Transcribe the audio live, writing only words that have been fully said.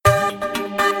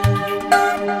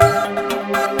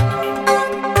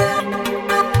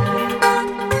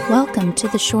to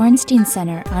the Shorenstein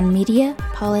Center on Media,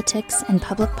 Politics, and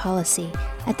Public Policy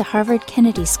at the Harvard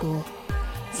Kennedy School.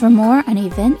 For more on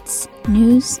events,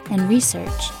 news, and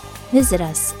research, visit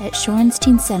us at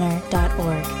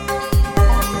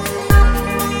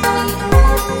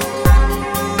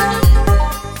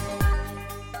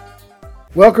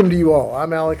shorensteincenter.org. Welcome to you all.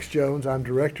 I'm Alex Jones. I'm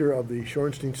director of the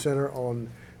Shorenstein Center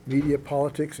on Media,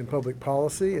 Politics, and Public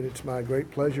Policy, and it's my great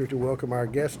pleasure to welcome our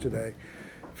guest today.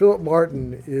 Phillip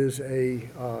Martin is a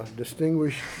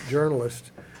distinguished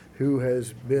journalist who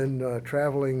has been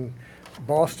traveling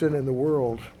Boston and the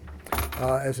world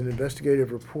as an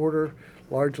investigative reporter,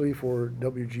 largely for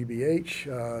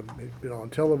WGBH. He's been on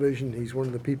television. He's one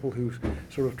of the people who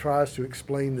sort of tries to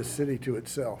explain the city to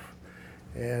itself.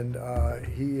 And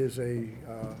he is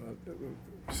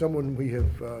someone we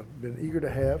have been eager to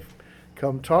have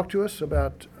come talk to us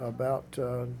about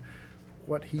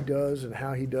what he does and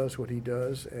how he does what he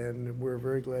does, and we're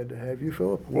very glad to have you,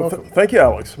 Phillip. Welcome. Thank you,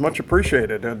 Alex. Much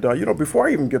appreciated. And before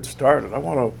I even get started, I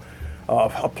want to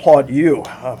applaud you.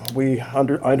 I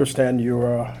understand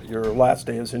your last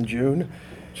day is in June.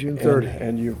 June 30.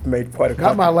 And you've made quite a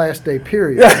Not my last day,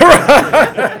 period.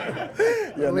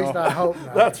 At least I hope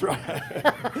not. That's right.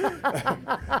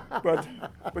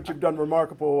 but you've done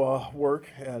remarkable work,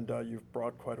 and you've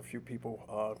brought quite a few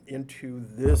people into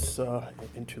this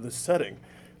setting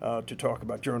to talk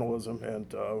about journalism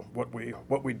and what we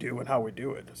do and how we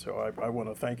do it. So I want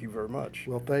to thank you very much.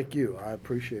 Well, thank you. I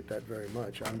appreciate that very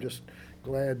much. I'm just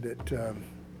glad that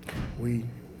we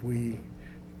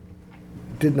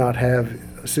did not have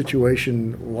a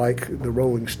situation like the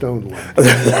Rolling Stone one.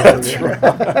 That's right.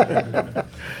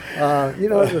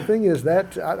 The thing is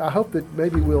that I hope that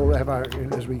maybe we'll have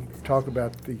as we talk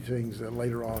about these things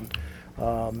later on.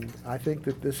 I think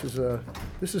that this is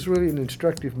really an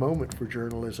instructive moment for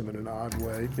journalism in an odd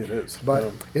way. It is.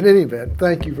 But in any event,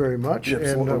 thank you very much,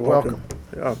 and welcome.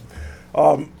 Yeah.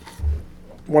 Want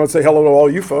to say hello to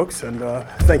all you folks, and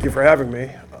thank you for having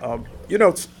me.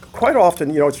 It's quite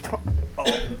often, it's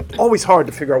always hard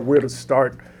to figure out where to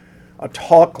start a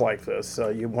talk like this.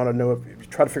 You want to know, you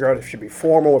try to figure out if it should be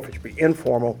formal, if it should be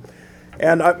informal.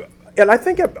 And I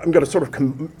think I'm going to sort of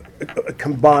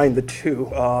combine the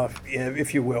two,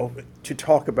 if you will, to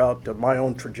talk about my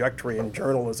own trajectory in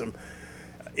journalism.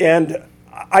 And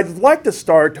I'd like to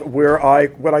start where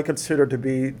what I consider to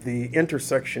be the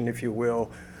intersection, if you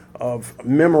will, of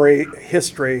memory,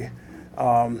 history,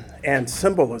 and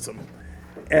symbolism.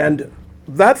 And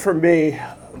that, for me,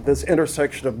 this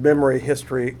intersection of memory,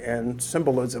 history, and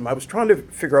symbolism, I was trying to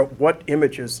figure out what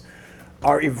images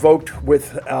are evoked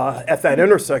at that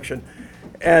intersection.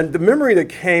 And the memory that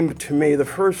came to me, the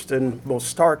first and most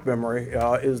stark memory,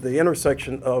 is the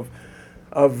intersection of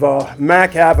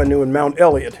Mack Avenue and Mount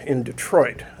Elliott in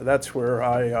Detroit. That's where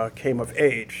I came of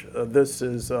age. This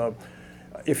is,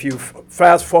 if you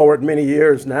fast forward many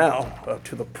years now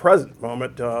to the present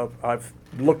moment, I've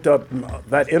looked up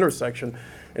that intersection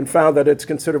and found that it's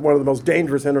considered one of the most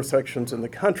dangerous intersections in the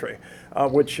country,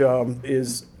 which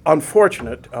is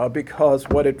unfortunate because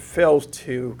what it fails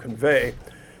to convey,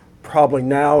 probably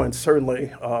now and certainly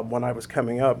when I was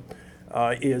coming up,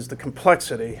 is the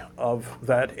complexity of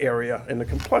that area and the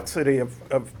complexity of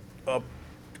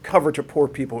coverage of poor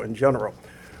people in general.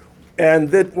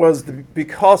 And that was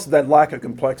because of that lack of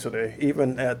complexity,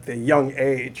 even at the young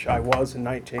age I was in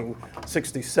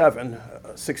 1967,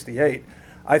 68,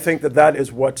 I think that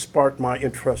is what sparked my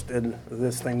interest in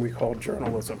this thing we call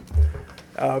journalism.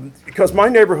 Because my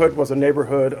neighborhood was a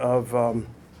neighborhood of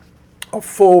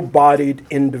full-bodied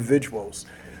individuals.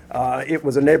 It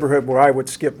was a neighborhood where I would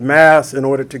skip Mass in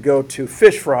order to go to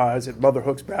fish fries at Mother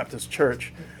Hook's Baptist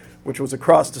Church, which was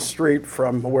across the street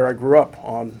from where I grew up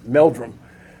on Meldrum.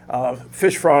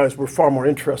 Fish fries were far more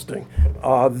interesting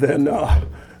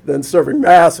than serving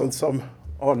Mass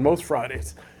on most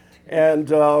Fridays.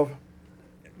 And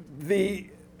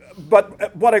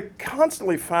but what I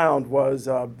constantly found was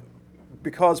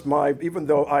because even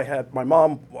though my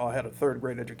mom had a third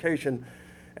grade education,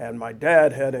 and my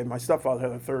stepfather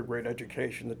had a third grade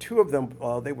education, the two of them,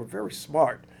 they were very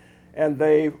smart, and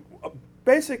they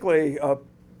basically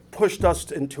pushed us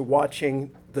into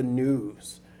watching the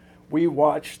news. We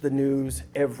watched the news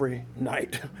every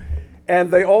night. And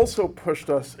they also pushed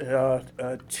us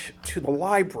to the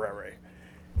library.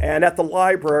 And at the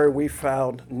library, we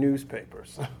found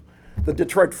newspapers. The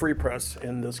Detroit Free Press,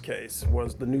 in this case,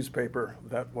 was the newspaper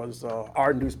that was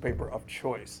our newspaper of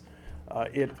choice.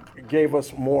 It gave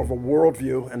us more of a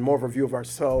worldview and more of a view of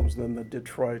ourselves than the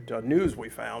Detroit news we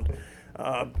found.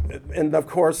 And of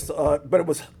course, but it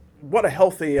was what a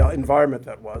healthy environment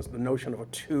that was, the notion of a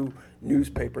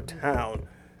two-newspaper town,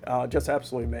 just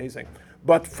absolutely amazing.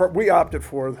 But we opted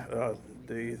for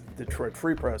the Detroit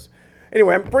Free Press.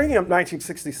 Anyway, I'm bringing up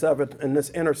 1967 in this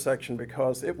intersection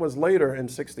because it was later in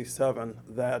 67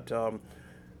 that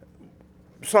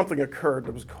something occurred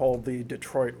that was called the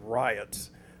Detroit riots.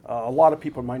 A lot of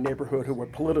people in my neighborhood who were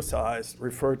politicized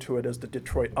referred to it as the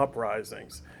Detroit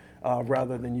uprisings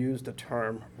rather than use the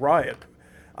term riot.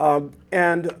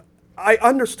 And I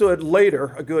understood later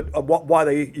why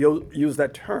they used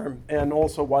that term, and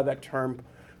also why that term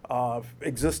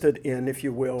existed in, if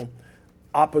you will,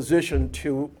 opposition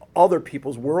to other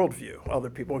people's worldview. Other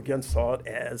people again saw it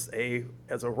as a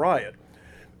riot.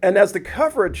 And as the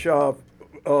coverage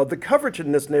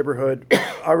in this neighborhood,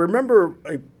 I remember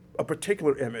a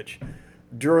particular image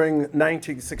during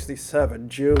 1967,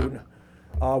 June,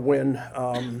 when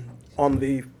on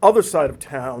the other side of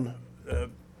town,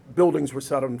 buildings were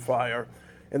set on fire.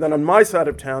 And then on my side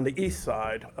of town, the east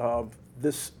side,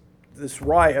 this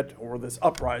riot, or this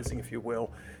uprising, if you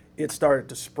will, it started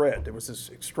to spread. There was this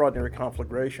extraordinary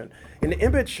conflagration. An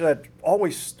image that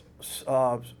always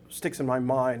sticks in my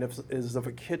mind is of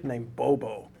a kid named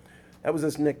Bobo. That was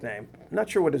his nickname. I'm not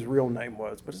sure what his real name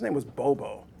was, but his name was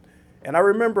Bobo. And I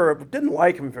remember, didn't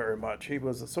like him very much. He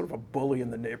was sort of a bully in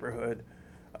the neighborhood,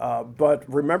 but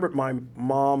remembered my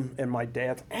mom and my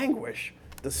dad's anguish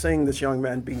to seeing this young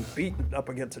man being beaten up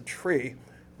against a tree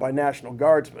by National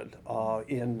Guardsmen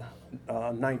in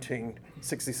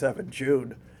 1967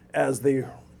 June, as the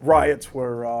riots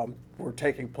were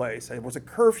taking place. There was a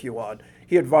curfew on.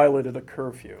 He had violated a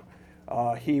curfew.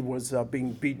 He was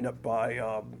being beaten up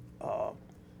by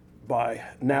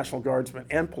National Guardsmen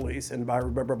and police, and I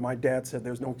remember my dad said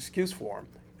there's no excuse for him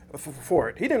for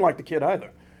it. He didn't like the kid either.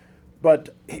 But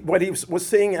what he was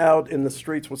seeing out in the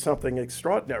streets was something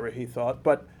extraordinary, he thought,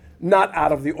 but not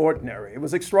out of the ordinary. It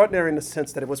was extraordinary in the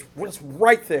sense that it was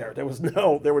right there. There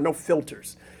were no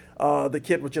filters. The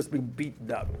kid was just being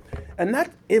beaten up. And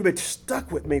that image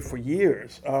stuck with me for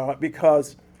years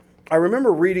because I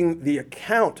remember reading the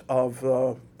account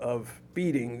of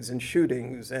beatings and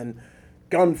shootings and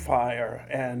gunfire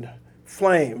and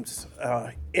flames,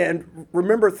 and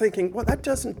remember thinking, well, that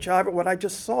doesn't jive with what I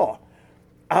just saw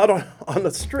out on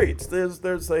the streets. There's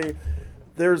this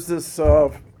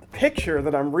picture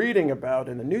that I'm reading about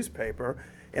in the newspaper,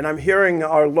 and I'm hearing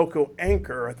our local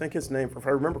anchor, I think his name, if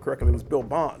I remember correctly, was Bill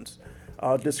Bonds,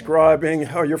 describing,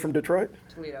 oh, you're from Detroit?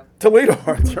 Toledo,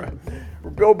 that's right.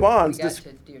 Bill Bonds. You got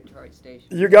to Detroit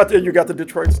station. You got the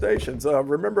Detroit stations.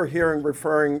 Remember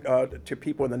referring to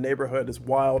people in the neighborhood as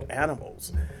wild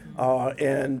animals.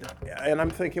 And I'm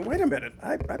thinking, wait a minute,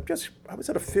 I was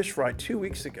at a fish fry 2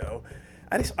 weeks ago.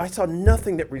 I saw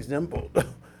nothing that resembled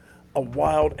a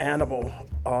wild animal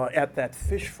at that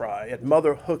fish fry at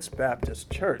Mother Hooks Baptist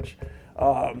Church.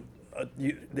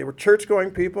 They were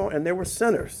church-going people, and they were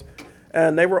sinners.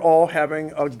 And they were all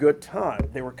having a good time.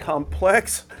 They were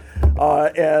complex,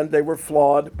 and they were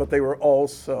flawed, but they were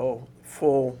also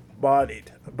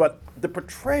full-bodied. But the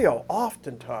portrayal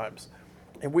oftentimes,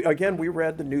 and we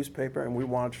read the newspaper and we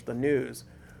watched the news,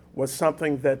 was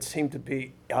something that seemed to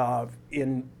be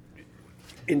in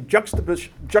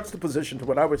juxtaposition to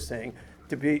what I was saying,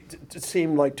 to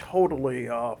seem like totally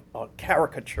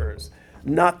caricatures,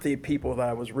 not the people that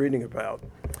I was reading about.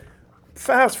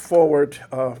 Fast forward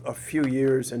a few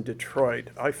years in Detroit,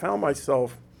 I found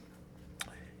myself,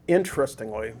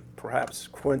 interestingly, perhaps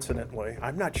coincidentally,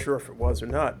 I'm not sure if it was or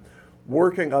not,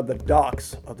 working on the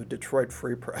docks of the Detroit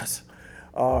Free Press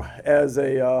as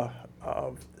a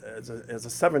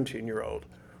 17-year-old.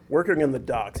 Working in the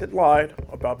docks. It lied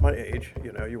about my age.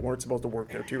 You weren't supposed to work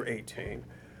there until you were 18,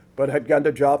 but had gotten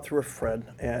a job through a friend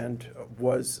and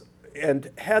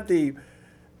had the,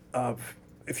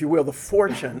 if you will, the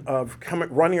fortune of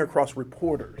running across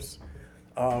reporters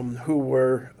who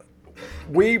were.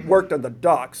 We worked on the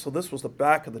docks, so this was the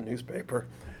back of the newspaper.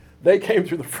 They came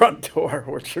through the front door,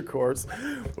 which of course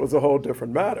was a whole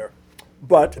different matter.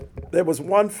 But there was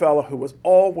one fellow who was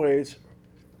always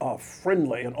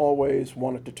friendly and always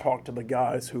wanted to talk to the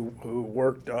guys who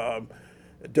worked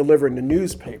delivering the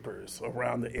newspapers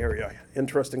around the area.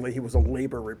 Interestingly, he was a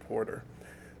labor reporter.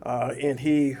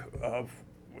 So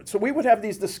we would have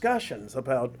these discussions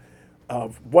about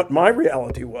what my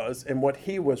reality was and what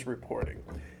he was reporting.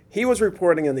 He was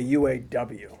reporting in the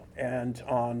UAW and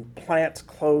on plants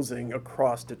closing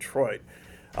across Detroit.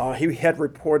 He had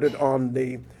reported on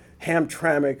the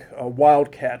Hamtramck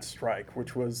Wildcat strike,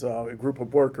 which was a group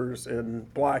of workers,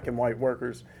 black and white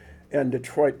workers in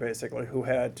Detroit, basically, who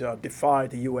had defied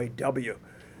the UAW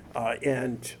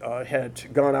and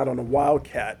had gone out on a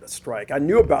Wildcat strike. I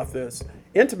knew about this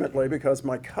intimately because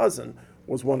my cousin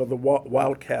was one of the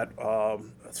Wildcat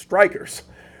strikers.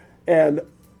 And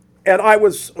And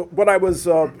what I was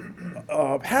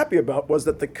happy about was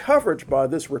that the coverage by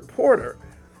this reporter.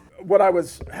 What I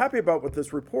was happy about with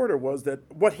this reporter was that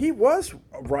what he was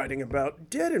writing about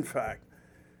did, in fact,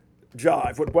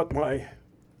 jive with what my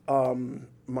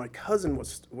cousin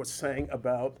was saying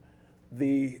about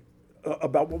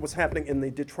about what was happening in the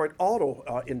Detroit auto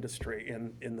industry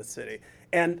in the city,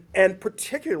 and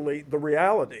particularly the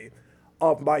reality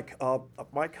of my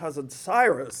cousin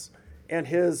Cyrus and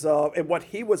his and what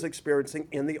he was experiencing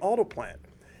in the auto plant.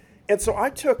 And so I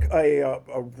took a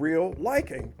real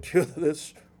liking to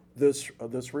this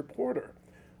reporter,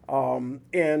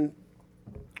 and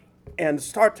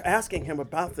start asking him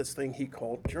about this thing he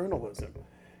called journalism.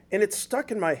 And it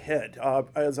stuck in my head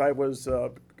as I was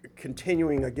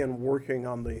continuing again working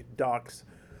on the docks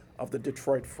of the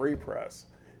Detroit Free Press.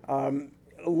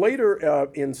 Later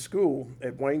in school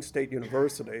at Wayne State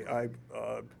University, I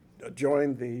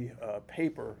joined the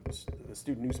paper, the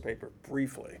student newspaper,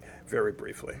 briefly, very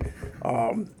briefly.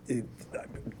 It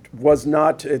was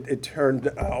not, it turned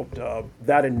out,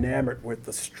 that enamored with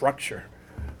the structure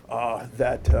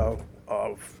that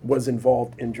was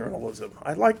involved in journalism.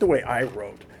 I liked the way I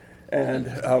wrote, and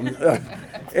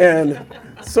it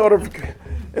sort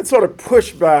of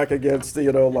pushed back against the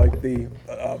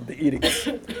edicts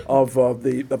of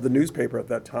the newspaper at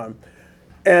that time.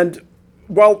 And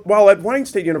while at Wayne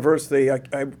State University,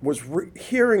 I was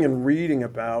hearing and reading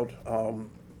about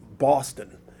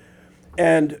Boston,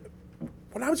 and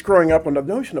when I was growing up, when the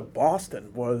notion of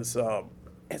Boston was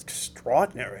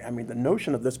extraordinary. I mean, the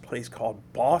notion of this place called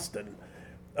Boston,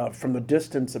 from the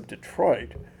distance of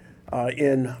Detroit,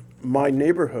 in my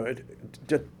neighborhood,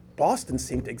 Boston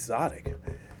seemed exotic.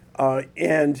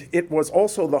 And it was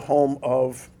also the home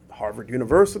of Harvard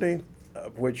University,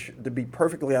 which, to be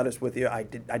perfectly honest with you, I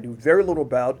knew very little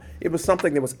about. It was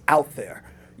something that was out there.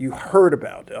 You heard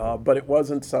about, but it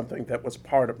wasn't something that was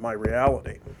part of my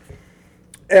reality.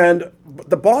 And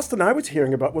the Boston I was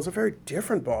hearing about was a very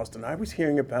different Boston. I was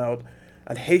hearing about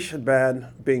a Haitian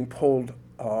man being pulled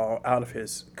out of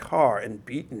his car and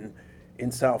beaten in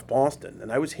South Boston.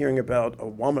 And I was hearing about a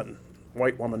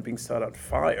white woman being set on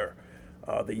fire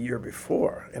the year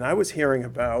before. And I was hearing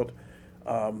about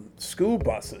school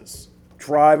buses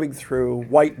driving through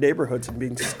white neighborhoods and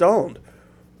being stoned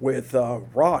with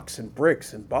rocks and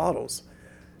bricks and bottles.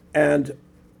 And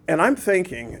I'm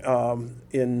thinking on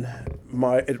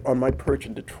my perch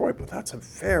in Detroit, but that's a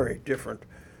very different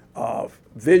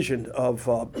vision of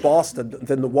Boston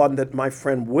than the one that my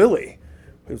friend Willie,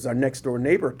 who was our next door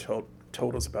neighbor,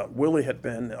 told us about. Willie had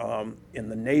been in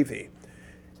the Navy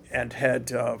and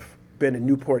had been in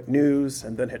Newport News,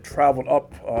 and then had traveled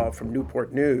up from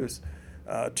Newport News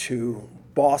to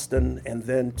Boston and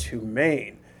then to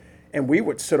Maine. And we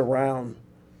would sit around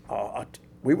a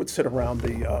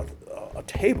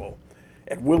table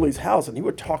at Willie's house, and he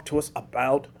would talk to us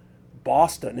about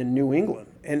Boston and New England.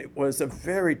 And it was a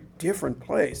very different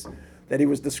place that he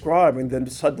was describing than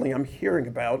suddenly I'm hearing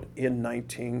about in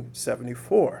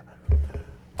 1974.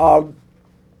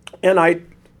 And I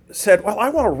said, well, I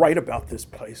want to write about this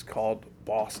place called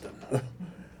Boston.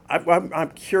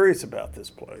 I'm curious about this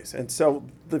place. And so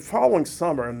the following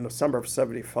summer, in the summer of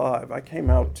 '75, I came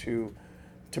out to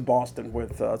Boston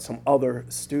with some other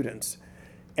students,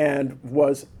 and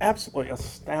was absolutely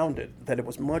astounded that it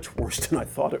was much worse than I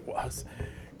thought it was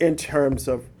in terms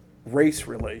of race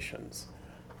relations.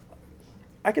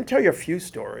 I can tell you a few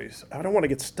stories. I don't want to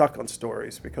get stuck on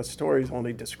stories because stories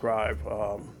only describe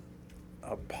a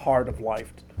part of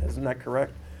life. Isn't that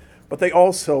correct? But they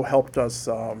also help us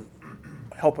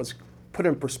put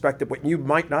in perspective what you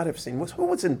might not have seen. Who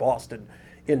was in Boston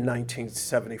in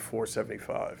 1974,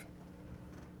 75?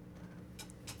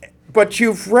 But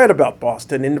you've read about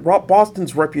Boston, and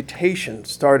Boston's reputation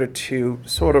started to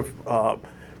sort of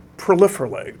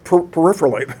proliferate,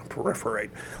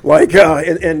 like,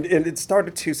 and it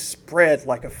started to spread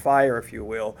like a fire, if you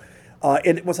will.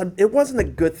 And it wasn't a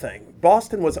good thing.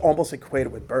 Boston was almost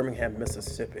equated with Birmingham,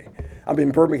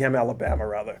 Alabama,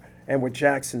 rather, and with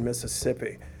Jackson,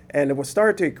 Mississippi. And it was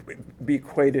started to be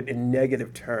equated in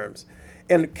negative terms.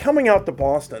 And coming out to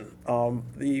Boston,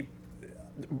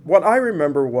 what I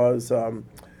remember was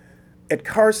at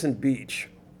Carson Beach,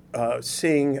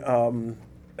 seeing,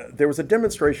 there was a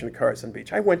demonstration at Carson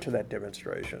Beach. I went to that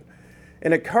demonstration.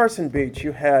 And at Carson Beach,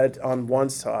 you had on one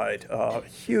side a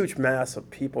huge mass of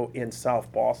people in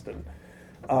South Boston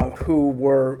who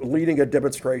were leading a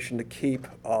demonstration to keep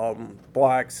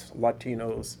blacks,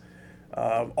 Latinos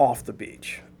off the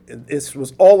beach. This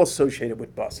was all associated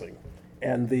with busing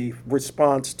and the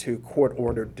response to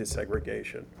court-ordered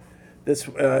desegregation.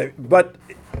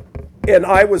 And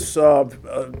I was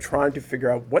trying to figure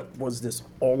out what was this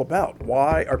all about?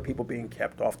 Why are people being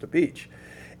kept off the beach?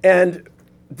 And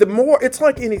the more, it's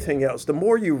like anything else, the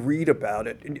more you read about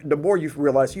it, the more you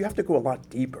realize you have to go a lot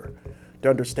deeper to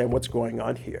understand what's going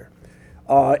on here.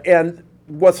 And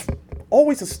was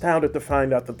always astounded to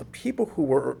find out that the people who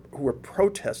were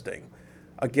protesting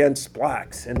against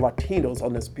blacks and Latinos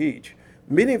on this beach,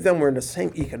 many of them were in the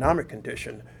same economic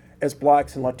condition as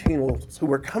blacks and Latinos who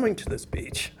were coming to this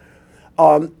beach.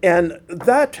 And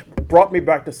that brought me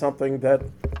back to something that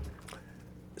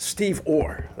Steve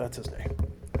Orr, that's his name.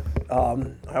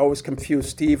 I always confuse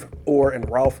Steve Orr and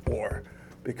Ralph Orr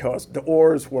because the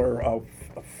Orrs were a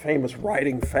famous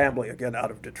writing family, again, out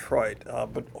of Detroit.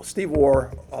 But Steve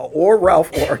Orr, or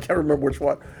Ralph Orr, I can't remember which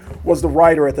one, was the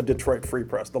writer at the Detroit Free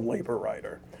Press, the labor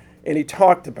writer. And he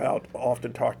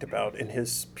often talked about in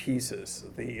his pieces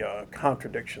the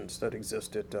contradictions that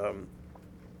existed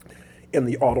in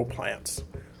the auto plants,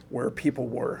 where people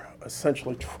were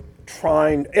essentially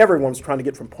everyone was trying to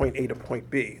get from point A to point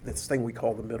B, this thing we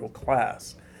call the middle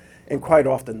class. And quite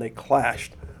often they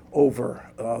clashed over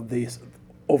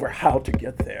how to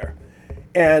get there.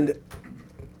 And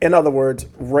in other words,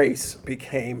 race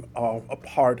became a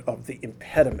part of the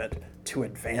impediment to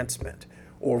advancement,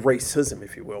 or racism,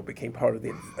 if you will, became part of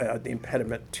the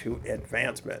impediment to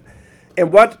advancement.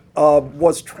 And what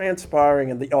was transpiring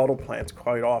in the auto plants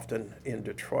quite often in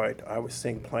Detroit, I was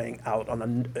seeing playing out on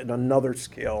another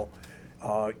scale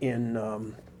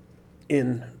in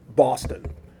Boston,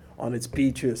 on its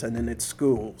beaches and in its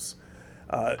schools,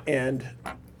 and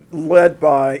led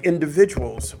by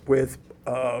individuals with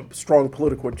strong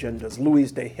political agendas.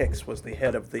 Louise Day Hicks was the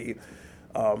head of the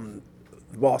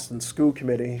Boston School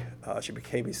Committee. She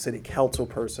became a city council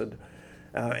person.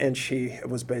 And she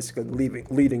was basically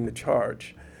leading the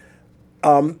charge.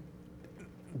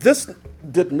 This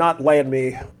did not land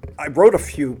me, I wrote a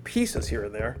few pieces here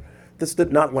and there. This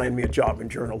did not land me a job in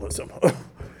journalism.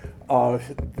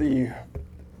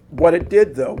 What it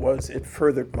did, though, was it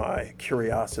furthered my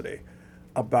curiosity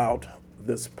about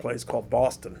this place called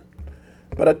Boston.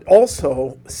 But it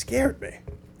also scared me.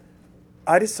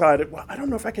 I decided, well, I don't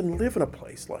know if I can live in a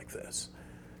place like this.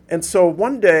 And so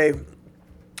one day,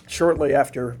 shortly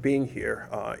after being here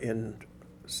in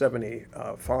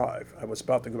 75, I was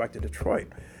about to go back to Detroit.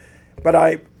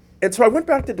 And so I went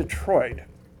back to Detroit,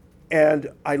 and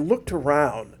I looked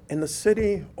around, and the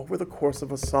city, over the course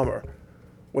of a summer,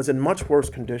 was in much worse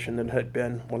condition than it had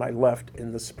been when I left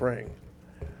in the spring.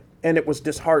 And it was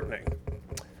disheartening.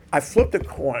 I flipped a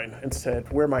coin and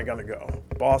said, where am I going to go,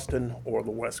 Boston or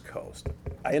the West Coast?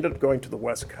 I ended up going to the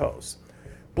West Coast.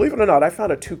 Believe it or not, I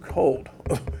found it too cold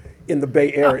in the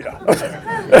Bay Area.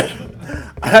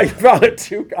 I found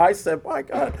it I said, my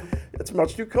God, it's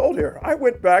much too cold here. I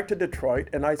went back to Detroit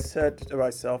and I said to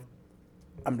myself,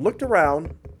 I looked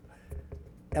around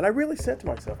and I really said to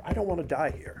myself, I don't want to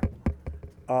die here.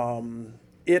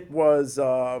 It was,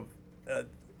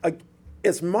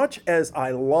 as much as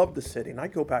I love the city, and I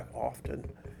go back often,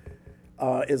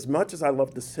 as much as I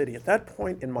love the city, at that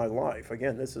point in my life,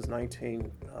 again, this is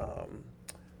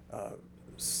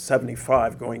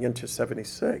 1975 going into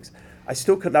 76, I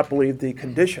still could not believe the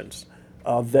conditions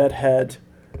that had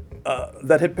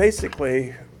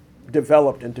basically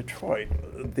developed in Detroit.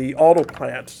 The auto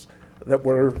plants that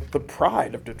were the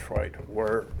pride of Detroit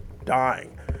were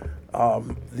dying.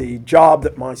 The job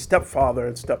that my stepfather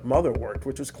and stepmother worked,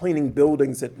 which was cleaning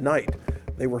buildings at night,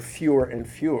 they were fewer and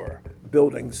fewer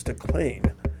buildings to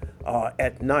clean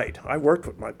at night. I worked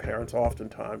with my parents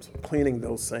oftentimes cleaning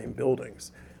those same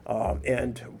buildings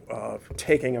and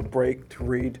taking a break to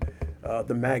read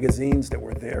the magazines that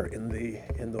were there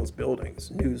in those buildings,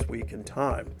 Newsweek and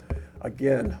Time.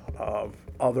 Again,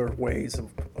 other ways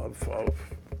of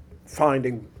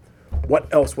finding what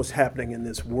else was happening in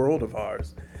this world of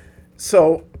ours.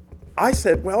 So I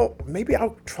said, well, maybe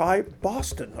I'll try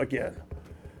Boston again,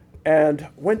 and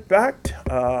went back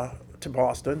to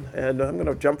Boston. And I'm going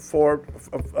to jump forward,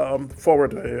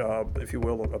 if you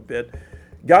will, a bit.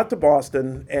 Got to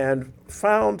Boston and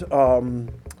found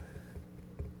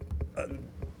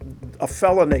a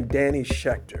fellow named Danny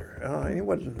Schechter.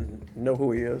 Anyone know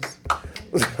who he is?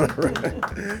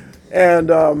 And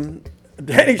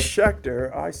Danny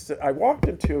Schechter, I walked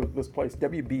into this place,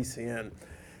 WBCN.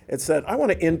 It said, I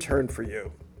want to intern for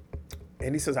you.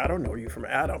 And he says, I don't know you from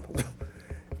Adam.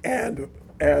 and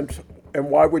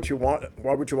why would you want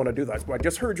to do that? Well, I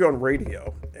just heard you on the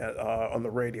radio,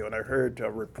 and I heard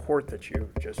a report that you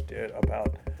just did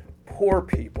about poor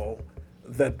people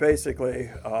that basically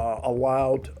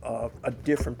allowed a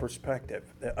different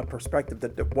perspective, a perspective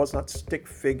that was not stick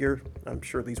figure. I'm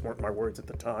sure these weren't my words at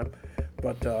the time,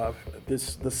 but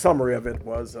the summary of it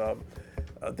was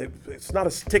it's not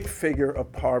a stick figure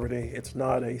of poverty. It's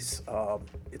not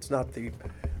the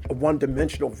a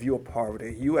one-dimensional view of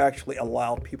poverty. You actually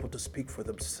allowed people to speak for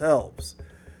themselves.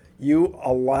 You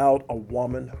allowed a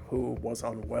woman who was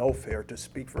on welfare to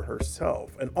speak for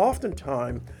herself. And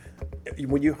oftentimes,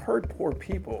 when you heard poor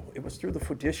people, it was through the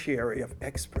fiduciary of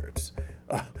experts.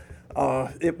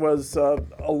 It was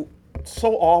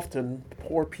so often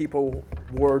poor people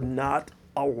were not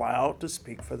allowed to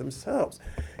speak for themselves.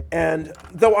 And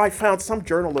though I found some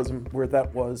journalism where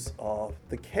that was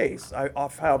the case, I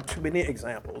found too many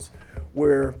examples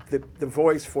where the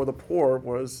voice for the poor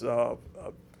was a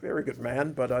very good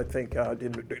man, but I think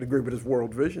didn't agree with his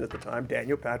world vision at the time,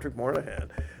 Daniel Patrick Moynihan.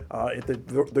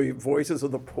 The voices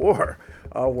of the poor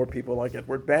were people like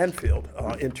Edward Banfield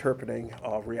interpreting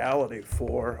reality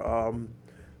for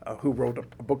who wrote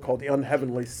a book called The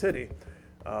Unheavenly City,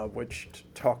 which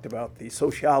talked about the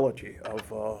sociology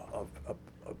of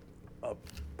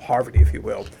poverty, if you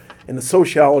will. And the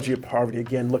sociology of poverty,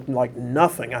 again, looked like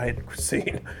nothing I had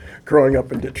seen growing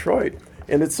up in Detroit.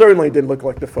 And it certainly didn't look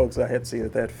like the folks I had seen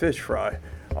at that fish fry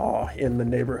in the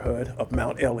neighborhood of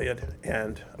Mount Elliott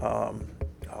and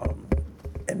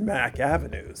Mack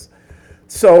Avenues.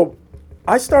 So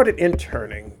I started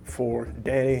interning for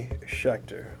Danny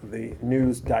Schechter, the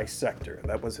news dissector.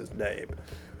 That was his name.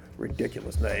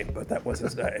 Ridiculous name, but that was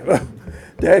his name.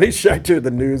 Danny Schechter,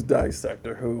 the news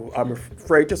dissector, who I'm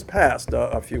afraid just passed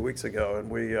a few weeks ago,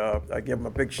 and I give him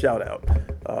a big shout out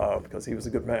because he was a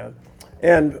good man.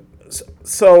 And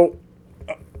so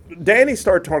Danny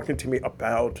started talking to me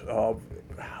about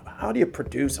how do you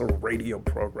produce a radio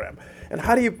program, and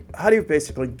how do you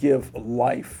basically give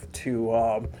life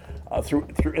to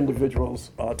through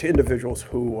individuals to individuals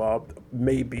who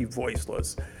may be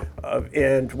voiceless,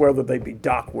 and whether they be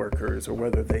dock workers or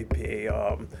whether they be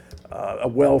a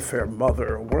welfare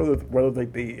mother, or whether they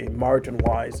be a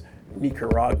marginalized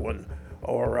Nicaraguan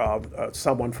or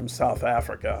someone from South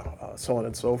Africa, so on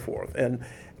and so forth. And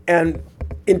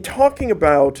in talking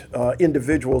about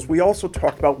individuals, we also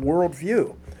talked about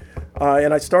worldview.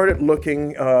 And I started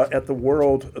looking at the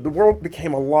world. The world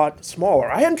became a lot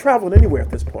smaller. I hadn't traveled anywhere at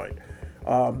this point.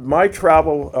 My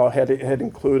travel had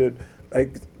included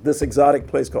this exotic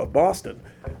place called Boston.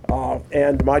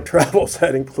 And my travels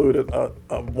had included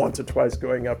once or twice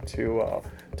going up to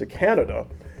Canada,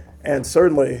 and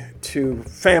certainly to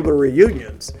family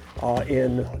reunions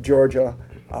in Georgia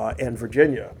and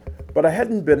Virginia. But I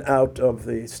hadn't been out of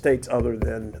the States other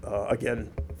than, again,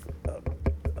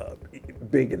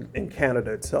 big in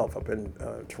Canada itself, up in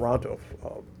Toronto,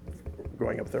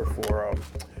 going up there for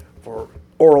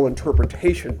oral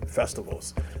interpretation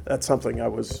festivals. That's something I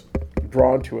was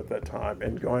drawn to at that time,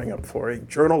 and going up for a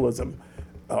journalism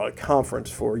conference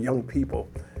for young people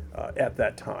at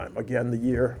that time. Again, the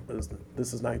year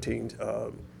this is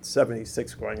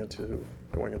 1976, going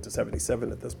into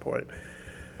 77 at this point.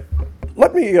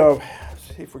 Let me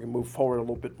see if we can move forward a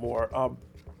little bit more.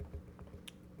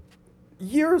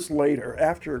 Years later,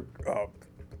 after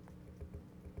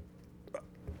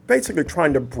basically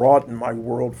trying to broaden my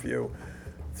worldview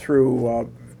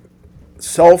through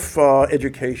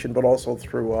self-education, but also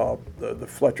through the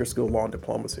Fletcher School of Law and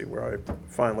Diplomacy, where I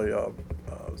finally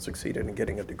succeeded in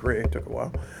getting a degree. It took a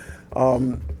while.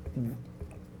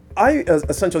 I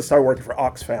essentially started working for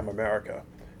Oxfam America.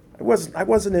 I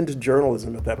wasn't into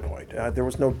journalism at that point. There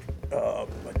was no, I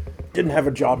didn't have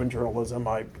a job in journalism.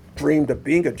 I dreamed of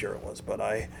being a journalist, but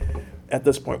I, at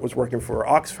this point, was working for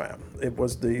Oxfam. It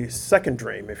was the second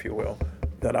dream, if you will,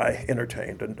 that I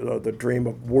entertained, and the dream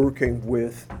of working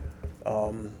with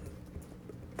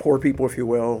poor people, if you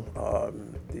will,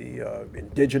 the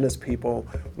indigenous people,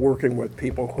 working with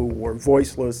people who were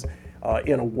voiceless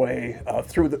in a way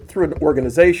through an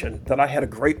organization that I had a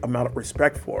great amount of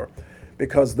respect for,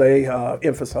 because they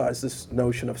emphasized this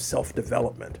notion of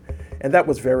self-development, and that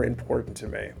was very important to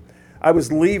me. I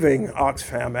was leaving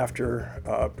Oxfam after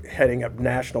heading up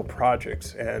national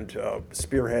projects and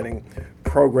spearheading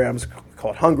programs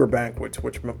called Hunger Banquets,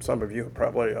 which some of you have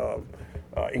probably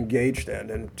engaged in,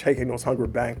 and taking those Hunger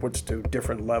Banquets to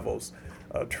different levels.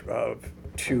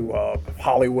 To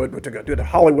Hollywood, we did a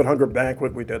Hollywood Hunger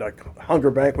Banquet, we did a Hunger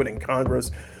Banquet in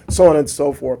Congress, so on and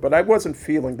so forth. But I wasn't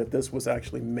feeling that this was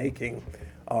actually making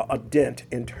a dent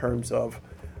in terms of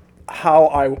how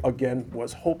I, again,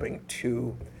 was hoping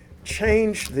to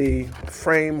change the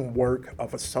framework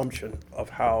of assumption of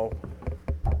how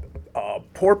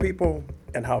poor people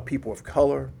and how people of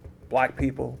color, Black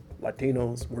people,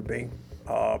 Latinos were being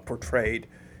portrayed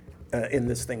in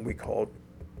this thing we called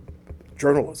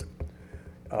journalism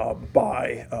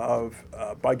by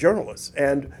journalists.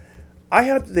 And I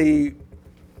had the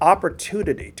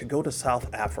opportunity to go to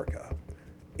South Africa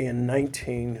in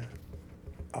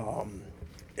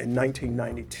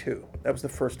 1992. That was the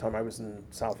first time I was in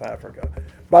South Africa.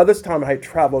 By this time, I had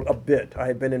traveled a bit. I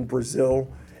had been in Brazil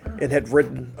and had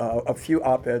written a few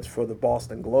op-eds for the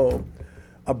Boston Globe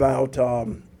about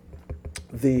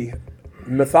the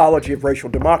mythology of racial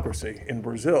democracy in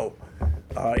Brazil,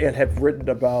 and had written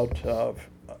about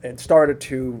and started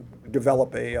to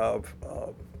develop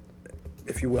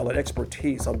if you will, an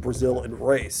expertise on Brazil and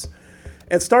race,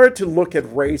 and started to look at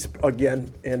race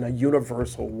again in a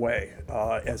universal way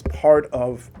as part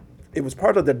of, it was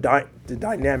part of the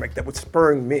dynamic that was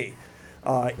spurring me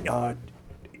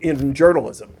in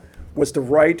journalism, was to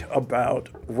write about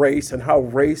race and how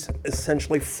race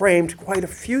essentially framed quite a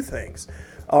few things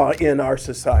in our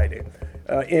society.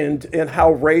 And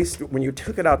how race, when you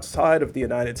took it outside of the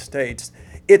United States,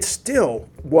 it still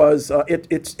was,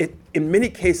 in many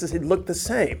cases, it looked the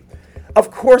same.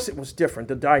 Of course, it was different.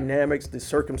 The dynamics, the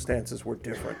circumstances were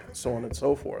different, so on and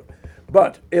so forth.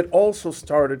 But it also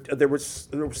started, there were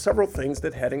several things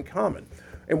that had in common.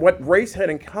 And what race had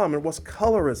in common was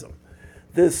colorism.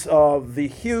 The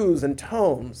hues and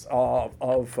tones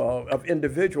of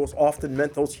individuals often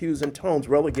meant those hues and tones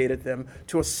relegated them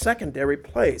to a secondary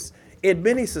place in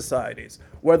many societies,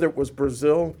 whether it was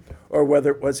Brazil or whether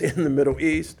it was in the Middle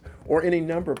East or any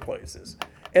number of places.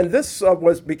 And this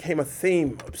became a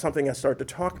theme of something I started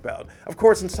to talk about. Of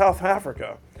course, in South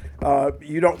Africa,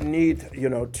 you don't need,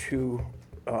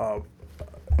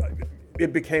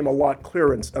 it became a lot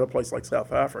clearer in a place like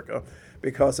South Africa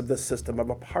because of the system of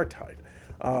apartheid.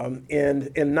 And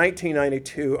in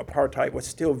 1992, apartheid was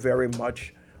still very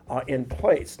much in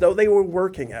place, though they were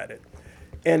working at it.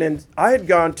 And I had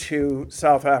gone to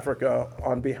South Africa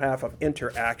on behalf of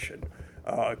Interaction,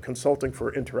 Consulting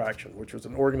for Interaction, which was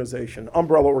an organization,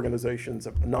 umbrella organizations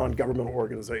of non-governmental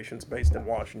organizations based in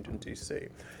Washington, D.C.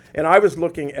 And I was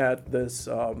looking at this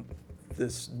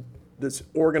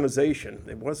organization.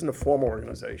 It wasn't a formal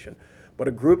organization, but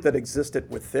a group that existed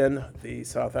within the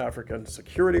South African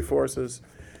security forces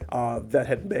that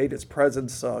had made its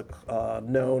presence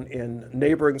known in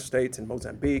neighboring states, in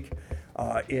Mozambique,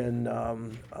 in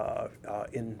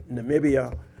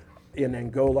Namibia, in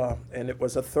Angola, and it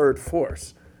was a third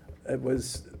force. It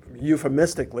was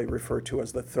euphemistically referred to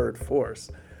as the third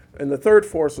force. And the third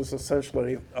force was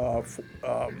essentially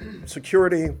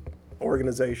security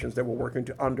organizations that were working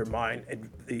to undermine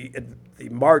the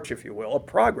march, if you will, of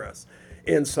progress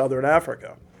in Southern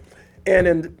Africa. And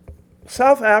in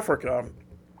South Africa,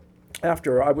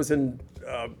 after I was in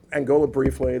Angola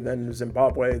briefly, then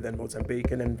Zimbabwe, then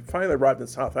Mozambique, and then finally arrived in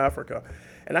South Africa,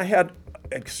 and I had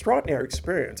an extraordinary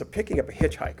experience of picking up a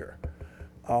hitchhiker,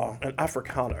 an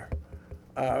Afrikaner.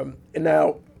 And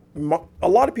now, a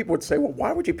lot of people would say, well,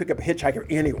 why would you pick up a hitchhiker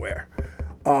anywhere?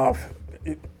 And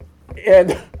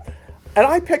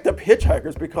I picked up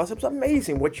hitchhikers because it was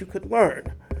amazing what you could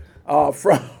learn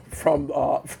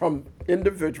from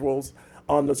individuals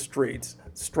on the streets,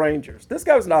 strangers. This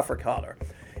guy was an Afrikaner.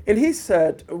 And he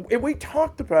said, and we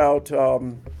talked about, let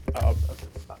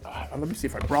me see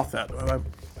if I brought that.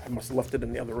 I must have left it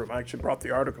in the other room. I actually brought the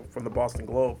article from the Boston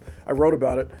Globe. I wrote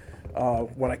about it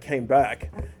when I came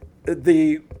back. And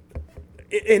he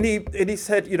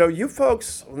said, you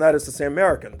folks, and that is to say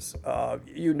Americans,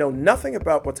 you know nothing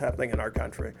about what's happening in our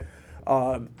country.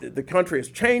 The country is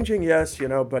changing, yes,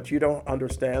 but you don't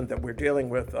understand that we're dealing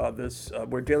with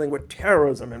we're dealing with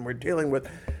terrorism, and we're dealing with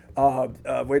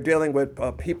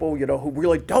people, who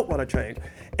really don't want to change.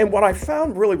 And what I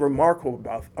found really remarkable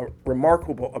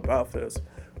about this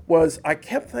was I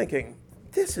kept thinking,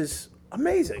 this is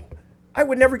amazing. I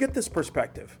would never get this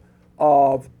perspective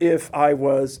of if I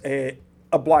was a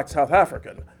black South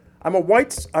African. I'm a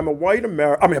black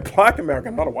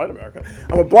American, not a white American.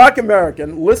 I'm a black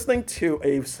American listening to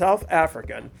a South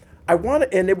African.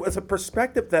 And it was a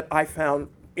perspective that I found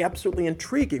absolutely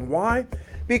intriguing. Why?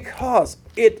 Because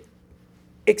it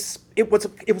was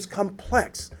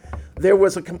complex. There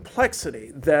was a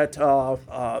complexity that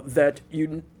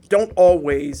you don't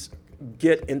always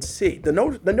get and see. The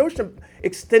notion of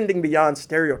extending beyond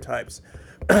stereotypes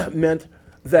meant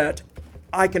that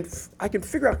I can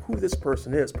figure out who this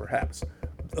person is, perhaps,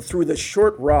 through this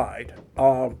short ride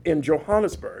in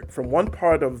Johannesburg from one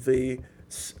part of the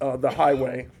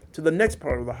highway to the next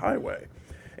part of the highway.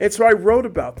 And so I wrote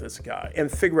about this guy and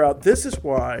figure out this is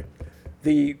why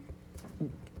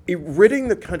ridding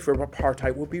the country of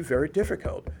apartheid will be very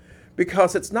difficult,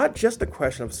 because it's not just a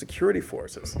question of security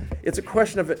forces. It's a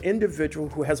question of an individual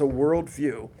who has a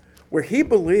worldview where he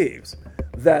believes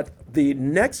that the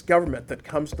next government that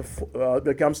comes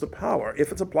to power,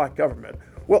 if it's a black government,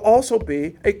 will also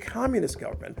be a communist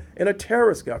government and a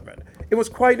terrorist government. It was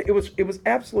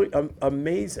absolutely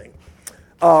amazing.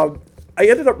 I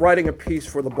ended up writing a piece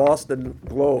for the Boston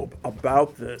Globe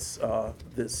about this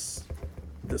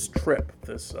trip,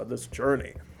 this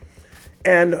journey,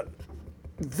 and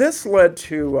this led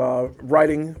to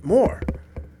writing more.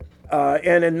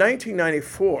 And in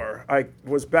 1994, I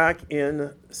was back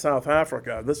in South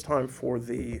Africa, this time for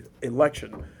the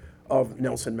election of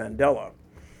Nelson Mandela.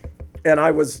 And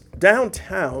I was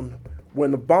downtown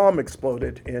when the bomb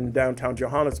exploded in downtown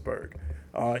Johannesburg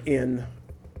in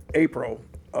April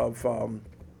of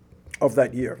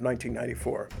that year,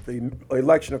 1994. The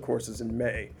election, of course, is in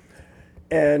May.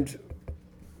 And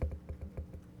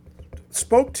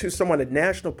spoke to someone at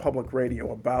National Public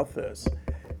Radio about this.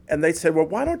 And they said, well,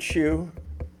 why don't you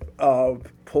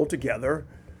pull together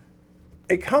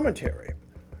a commentary?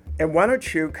 And why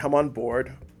don't you come on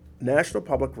board National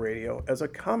Public Radio as a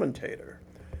commentator?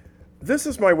 This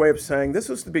is my way of saying this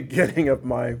is the beginning of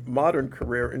my modern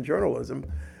career in journalism,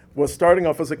 was starting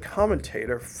off as a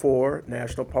commentator for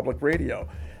National Public Radio.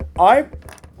 I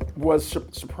was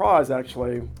surprised,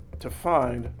 actually, to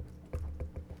find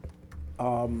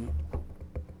Bob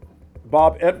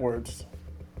Edwards,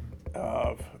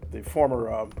 the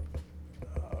former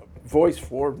voice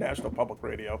for National Public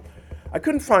Radio. I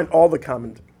couldn't find all the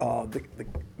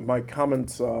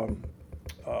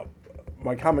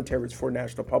my commentaries for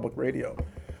National Public Radio,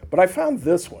 but I found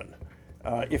this one.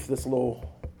 If this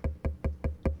little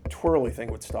twirly thing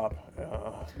would stop,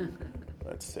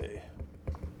 let's see.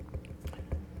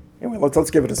 Anyway,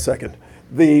 let's give it a second.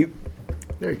 There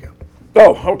you go.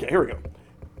 Oh, okay. Here we go.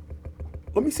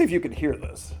 Let me see if you can hear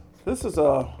this. This is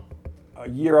a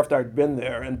year after I'd been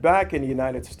there, and back in the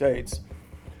United States.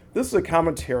 This is a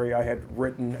commentary I had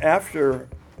written after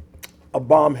a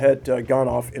bomb had gone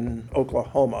off in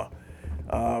Oklahoma,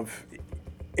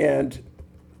 and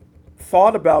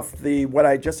thought about what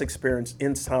I just experienced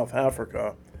in South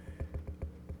Africa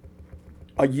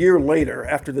a year later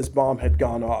after this bomb had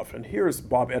gone off. And here's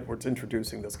Bob Edwards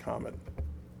introducing this commentary.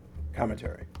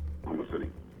 Oklahoma City.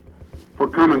 For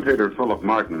commentator Phillip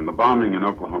Martin, the bombing in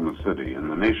Oklahoma City and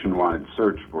the nationwide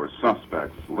search for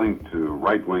suspects linked to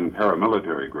right-wing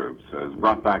paramilitary groups has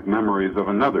brought back memories of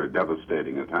another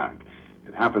devastating attack.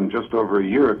 It happened just over a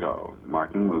year ago.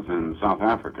 Martin was in South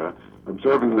Africa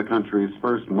observing the country's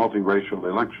first multiracial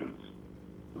elections.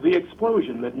 The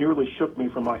explosion that nearly shook me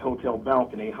from my hotel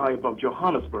balcony high above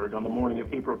Johannesburg on the morning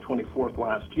of April 24th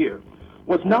last year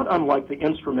was not unlike the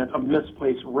instrument of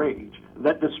misplaced rage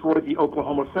that destroyed the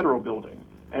Oklahoma Federal Building,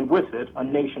 and with it, a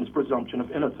nation's presumption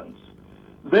of innocence.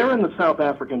 There in the South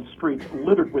African streets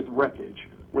littered with wreckage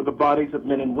were the bodies of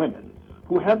men and women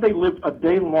who, had they lived a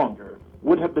day longer,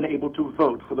 would have been able to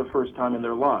vote for the first time in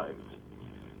their lives.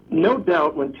 No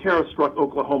doubt when terror struck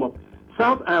Oklahoma,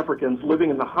 South Africans living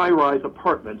in the high-rise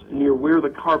apartments near where the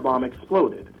car bomb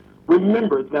exploded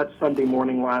remembered that Sunday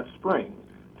morning last spring,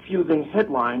 fusing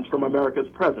headlines from America's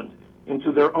present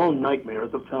into their own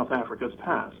nightmares of South Africa's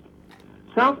past.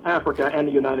 South Africa and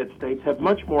the United States have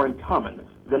much more in common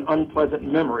than unpleasant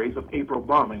memories of April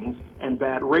bombings and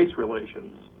bad race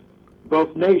relations.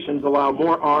 Both nations allow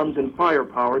more arms and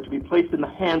firepower to be placed in the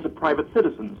hands of private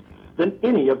citizens than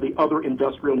any of the other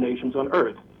industrial nations on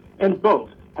Earth, and both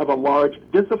have a large,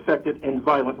 disaffected, and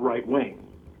violent right wing.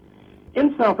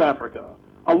 In South Africa,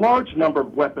 a large number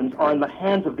of weapons are in the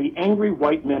hands of the angry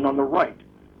white men on the right,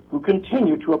 who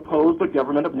continue to oppose the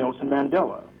government of Nelson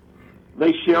Mandela.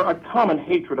 They share a common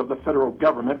hatred of the federal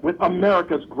government with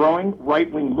America's growing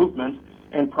right-wing movements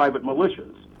and private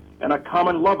militias, and a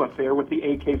common love affair with the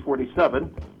AK-47,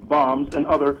 bombs, and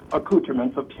other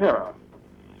accoutrements of terror.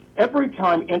 Every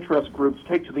time interest groups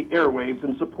take to the airwaves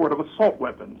in support of assault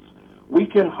weapons,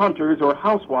 weekend hunters or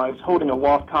housewives holding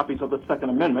aloft copies of the Second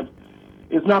Amendment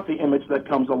is not the image that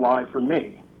comes alive for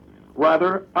me.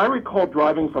 Rather, I recall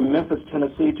driving from Memphis,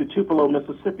 Tennessee to Tupelo,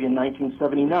 Mississippi in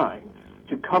 1979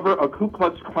 to cover a Ku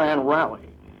Klux Klan rally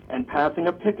and passing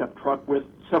a pickup truck with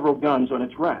several guns on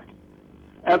its rack.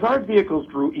 As our vehicles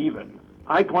drew even,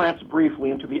 I glanced briefly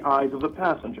into the eyes of the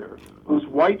passenger, whose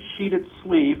white sheeted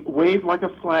sleeve waved like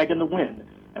a flag in the wind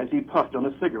as he puffed on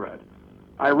a cigarette.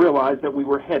 I realized that we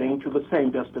were heading to the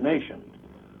same destination.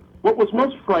 What was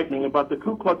most frightening about the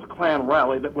Ku Klux Klan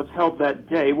rally that was held that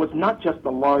day was not just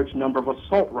the large number of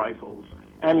assault rifles,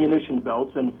 ammunition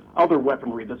belts, and other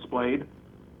weaponry displayed,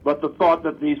 but the thought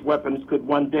that these weapons could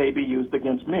one day be used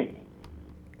against me.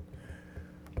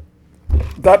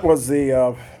 That was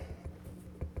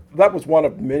one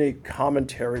of many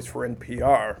commentaries for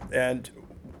NPR, and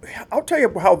I'll tell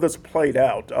you how this played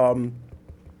out.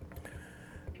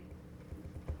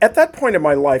 At that point in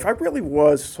my life, I really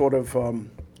was sort of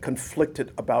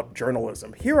conflicted about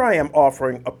journalism. Here I am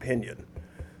offering opinion.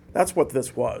 That's what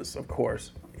this was, of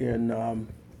course.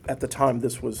 At the time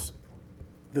this was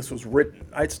written,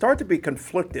 I started to be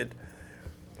conflicted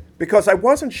because I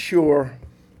wasn't sure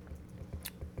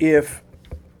if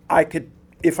I could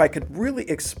really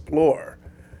explore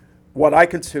what I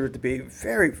considered to be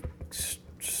very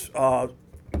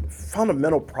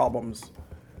fundamental problems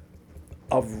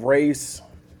of race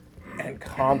and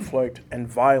conflict and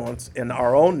violence in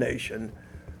our own nation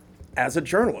as a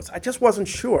journalist. I just wasn't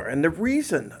sure. And the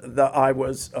reason that I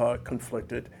was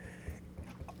conflicted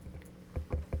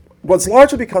was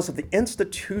largely because of the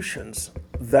institutions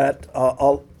that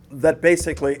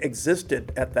basically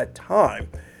existed at that time,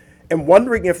 and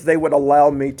wondering if they would allow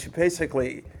me to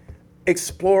basically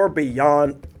explore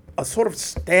beyond a sort of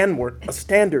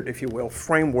standard, if you will,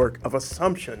 framework of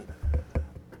assumption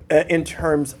in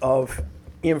terms of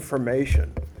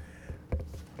information.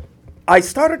 I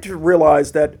started to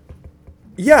realize that,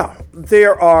 yeah,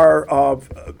 there are,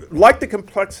 like the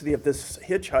complexity of this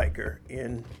hitchhiker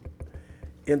in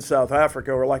South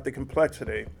Africa, or like the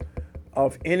complexity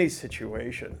of any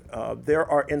situation, there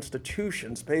are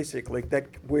institutions basically that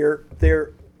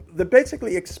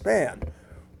basically expand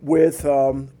with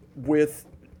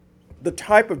the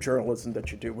type of journalism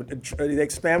that you do. They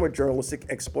expand with journalistic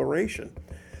exploration,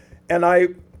 and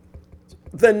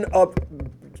then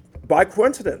by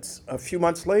coincidence, a few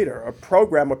months later, a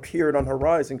program appeared on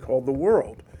Horizon called The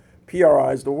World,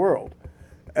 PRI's The World,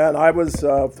 and I was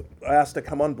asked to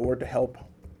come on board to help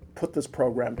put this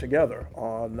program together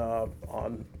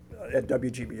at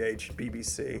WGBH,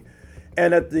 BBC.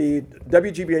 And at the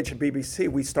WGBH and BBC,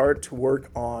 we started to work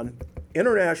on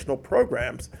international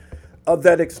programs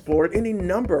that explored any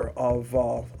number of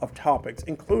topics,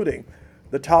 including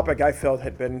the topic I felt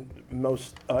had been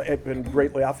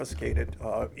greatly obfuscated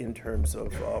in terms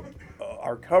of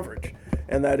our coverage,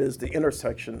 and that is the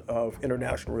intersection of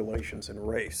international relations and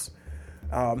race.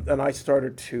 And I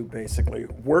started to basically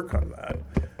work on that.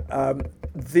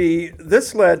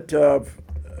 This led,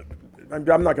 I'm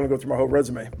not going to go through my whole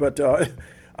resume, but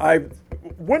I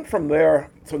went from there,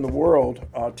 from The World,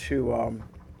 to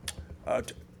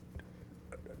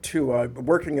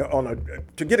working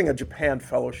to getting a Japan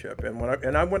fellowship.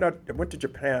 And I went to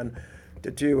Japan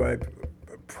to do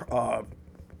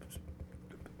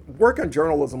work on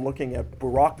journalism, looking at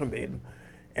Burakumin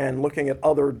and looking at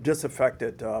other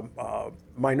disaffected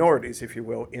minorities, if you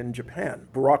will, in Japan.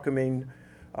 Burakumin,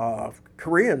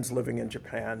 Koreans living in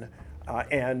Japan,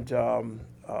 and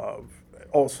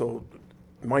also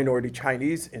minority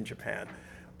Chinese in Japan,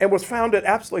 and was found it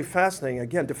absolutely fascinating,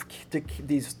 again,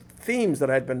 these themes that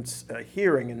I'd been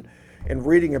hearing and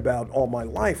reading about all my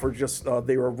life were just,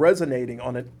 they were resonating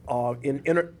on it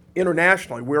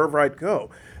internationally, wherever I'd go.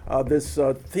 This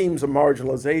themes of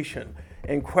marginalization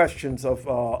and questions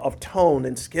of tone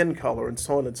and skin color and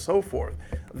so on and so forth.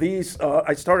 These,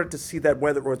 I started to see that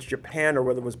whether it was Japan or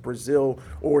whether it was Brazil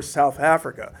or South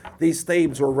Africa, these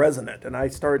themes were resonant, and I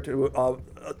started to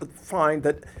find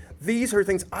that these are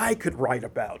things I could write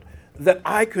about, that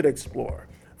I could explore,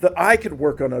 that I could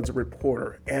work on as a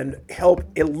reporter and help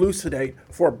elucidate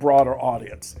for a broader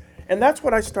audience. And that's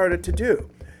what I started to do.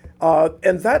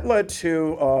 And that led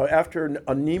to, after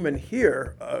a Neiman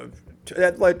here,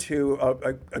 that led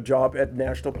to a job at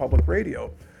National Public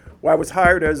Radio, where I was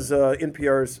hired as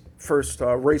NPR's first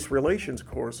race relations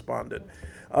correspondent.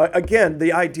 Again,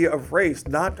 the idea of race,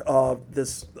 not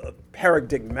this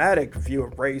paradigmatic view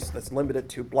of race that's limited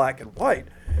to black and white,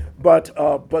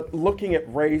 but looking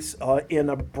at race in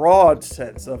a broad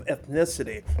sense of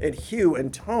ethnicity and hue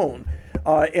and tone,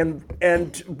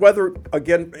 and whether,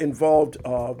 again, involved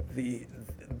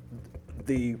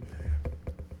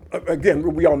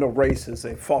again, we all know race is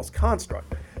a false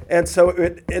construct. And so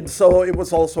it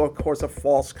was also, of course, a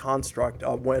false construct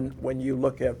when you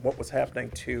look at what was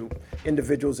happening to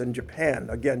individuals in Japan.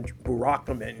 Again,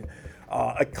 Burakumin,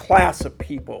 a class of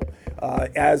people,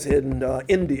 as in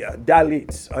India,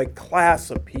 Dalits, a class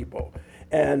of people,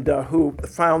 and who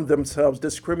found themselves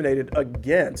discriminated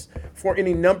against for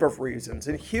any number of reasons.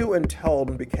 And hue and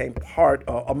tone became part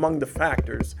among the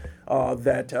factors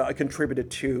that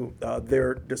contributed to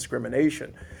their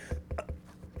discrimination.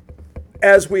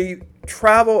 As we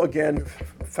travel again,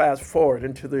 fast forward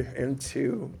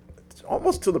into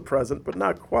almost to the present, but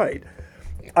not quite,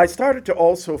 I started to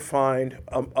also find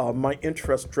my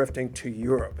interest drifting to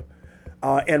Europe,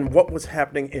 and what was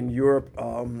happening in Europe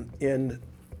at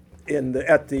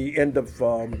the end of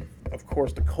of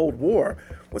course, the Cold War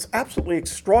was absolutely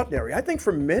extraordinary. I think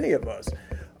for many of us,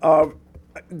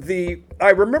 I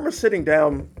remember sitting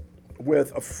down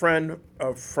with a friend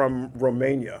from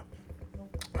Romania,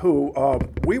 who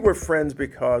we were friends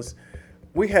because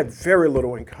we had very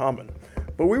little in common.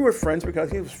 But we were friends because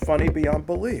he was funny beyond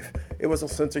belief. It was a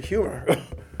sense of humor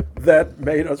that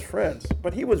made us friends.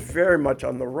 But he was very much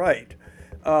on the right.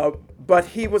 But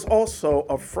he was also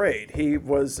afraid. He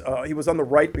was on the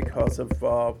right because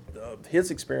of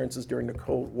his experiences during the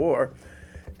Cold War.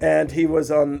 And he was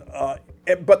on,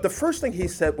 but the first thing he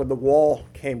said when the wall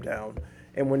came down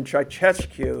and when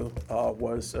Ceausescu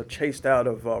was chased out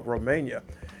of Romania,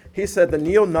 he said the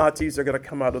neo-Nazis are going to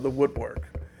come out of the woodwork.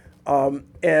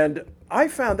 And I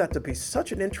found that to be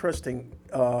such an interesting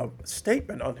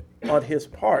statement on his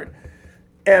part.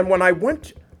 And when I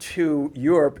went to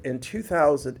Europe in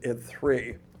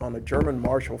 2003 on a German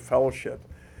Marshall Fellowship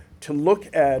to look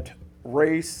at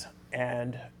race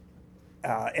and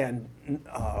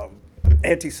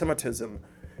anti-Semitism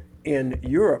in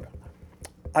Europe,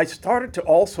 I started to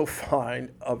also find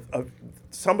of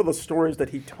some of the stories that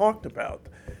he talked about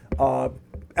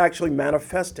actually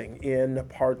manifesting in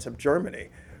parts of Germany,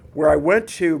 where I went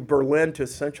to Berlin to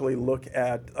essentially look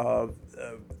at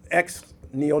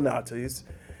ex-neo-Nazis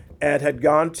and had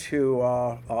gone to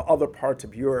other parts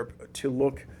of Europe to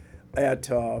look at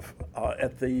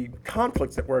the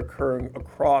conflicts that were occurring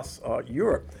across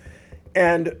Europe.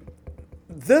 And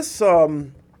this,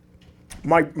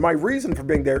 my reason for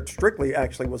being there strictly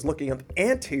actually was looking at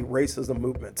anti-racism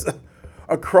movements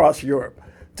across Europe.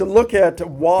 To look at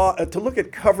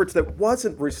coverage that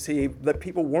wasn't received, that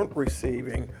people weren't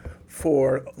receiving,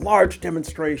 for large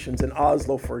demonstrations in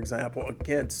Oslo, for example,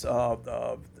 against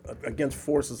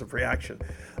forces of reaction.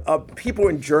 People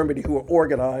in Germany who were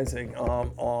organizing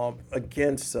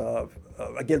against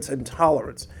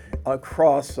intolerance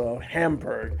across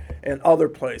Hamburg and other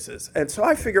places. And so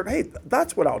I figured, hey,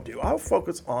 that's what I'll do. I'll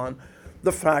focus on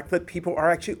the fact that people are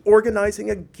actually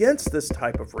organizing against this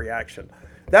type of reaction.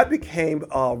 That became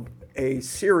a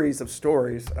series of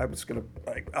stories. I was going to,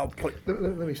 I'll play. Let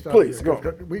me stop. Please, go.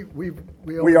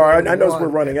 We are. I know we're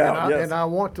running out. Yes. And I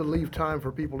want to leave time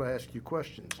for people to ask you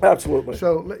questions. Absolutely.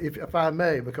 So, if I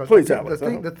may, because please,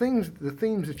 the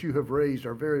themes that you have raised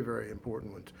are very, very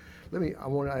important ones. I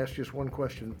want to ask just one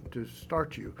question to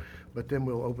start you, but then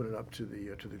we'll open it up to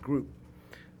the group.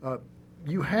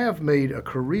 You have made a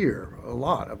career, a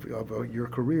lot of your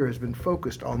career has been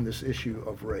focused on this issue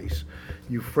of race.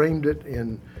 You framed it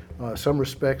in some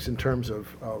respects in terms of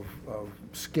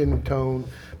skin tone,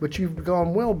 but you've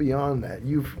gone well beyond that.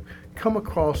 You've come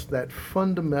across that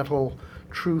fundamental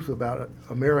truth about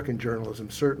American journalism,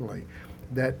 certainly,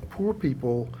 that poor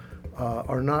people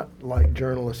are not like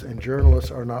journalists, and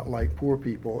journalists are not like poor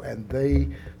people, and they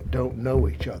don't know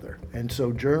each other. And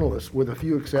so journalists, with a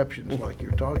few exceptions like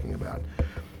you're talking about,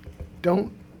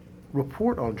 don't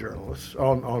report on journalists,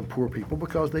 on poor people,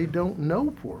 because they don't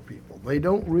know poor people. They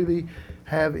don't really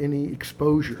have any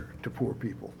exposure to poor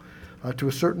people. To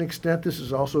a certain extent, this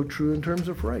is also true in terms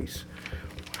of race.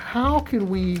 How can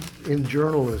we, in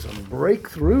journalism, break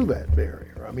through that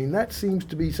barrier? I mean, that seems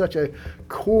to be such a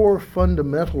core,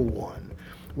 fundamental one.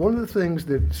 One of the things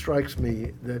that strikes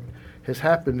me that has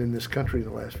happened in this country in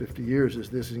the last 50 years is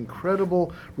this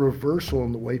incredible reversal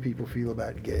in the way people feel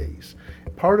about gays.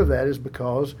 Part of that is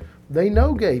because they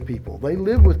know gay people. They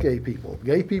live with gay people.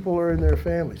 Gay people are in their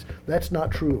families. That's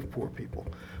not true of poor people.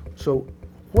 So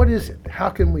what is it? How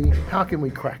can we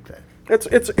crack that?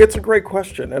 It's a great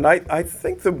question, and I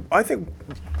think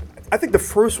the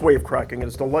first way of cracking it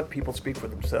is to let people speak for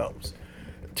themselves.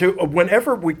 To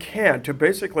whenever we can, to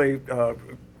basically,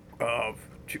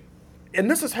 and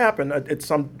this has happened at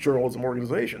some journalism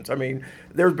organizations. I mean,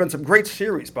 there's been some great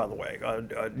series, by the way,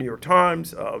 New York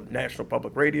Times, National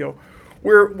Public Radio,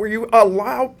 where you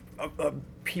allow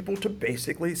people to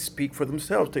basically speak for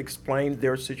themselves, to explain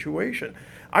their situation.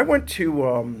 I went to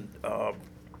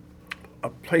a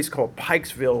place called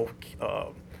Pikesville,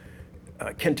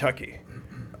 Kentucky,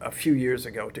 a few years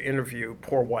ago to interview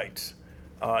poor whites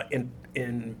in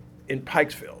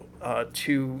Pikesville.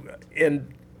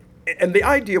 And the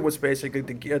idea was basically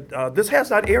to get this has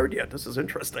not aired yet. This is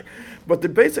interesting, but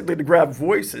basically to grab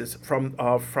voices from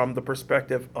the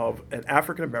perspective of an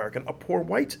African American, a poor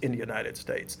white in the United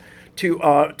States, to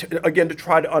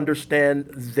try to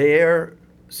understand their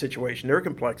situation, their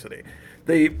complexity.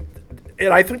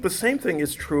 And I think the same thing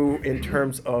is true in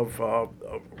terms of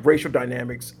racial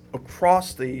dynamics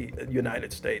across the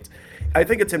United States. I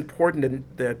think it's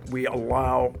important that we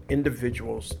allow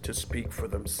individuals to speak for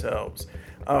themselves.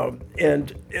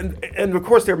 And of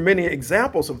course, there are many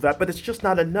examples of that, but it's just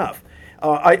not enough.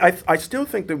 I still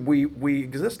think that we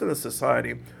exist in a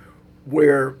society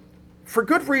where, for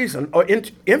good reason,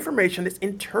 information is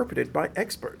interpreted by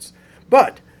experts.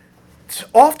 But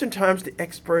oftentimes the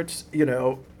experts,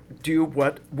 do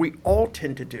what we all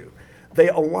tend to do. They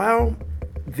allow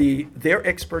their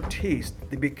expertise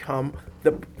to become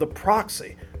the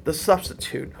proxy, the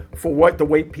substitute for the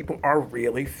way people are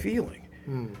really feeling.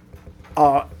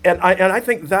 And I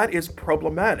think that is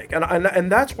problematic,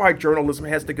 and that's why journalism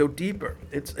has to go deeper.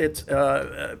 It's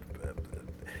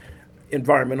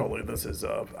environmentally, this is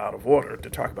out of order to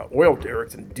talk about oil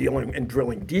derricks and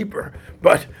drilling deeper.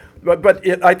 But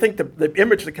I think the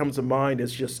image that comes to mind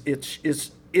is just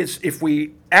is if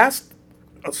we ask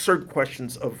certain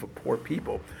questions of poor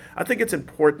people, I think it's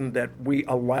important that we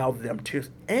allow them to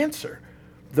answer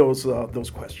those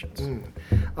questions.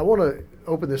 I want to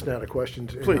open this now to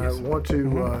questions. Please. And I want to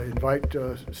invite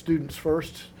students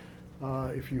first.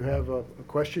 If you have a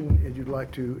question and you'd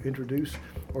like to introduce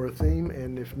or a theme,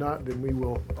 and if not, then we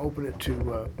will open it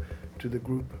to the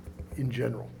group in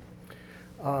general.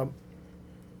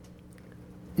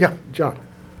 Yeah, John.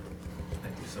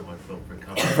 Thank you so much, Phillip, for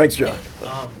coming. Thanks, John.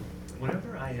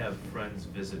 Whenever I have friends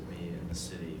visit me in the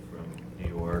city from New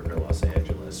York or Los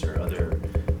Angeles or other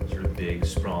sort of big,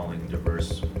 sprawling,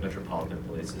 diverse metropolitan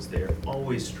places, they're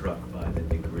always struck by the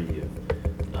degree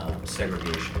of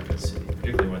segregation in the city,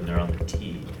 particularly when they're on the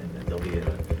T, and then they'll be in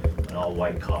an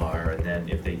all-white car, and then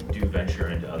if they do venture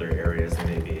into other areas, they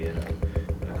may be in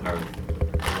a car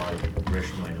with a lot of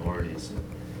racial minorities.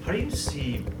 How do you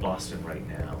see Boston right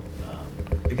now?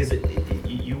 Because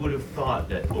you would have thought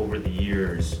that over the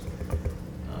years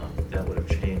that would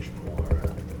have changed more.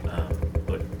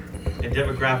 And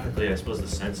demographically, I suppose the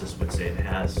census would say it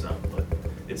has some, but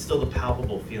it's still the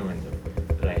palpable feeling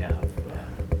that I have.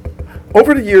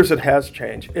 Over the years, it has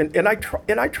changed, and I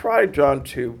try, John,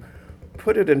 to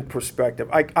put it in perspective.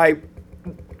 I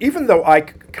even though I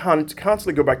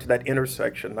constantly go back to that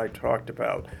intersection I talked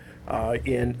about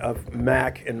of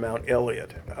Mack and Mount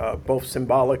Elliott, both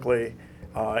symbolically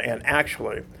and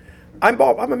actually, I'm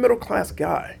a middle class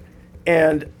guy,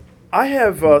 and I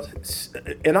have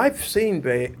and I've seen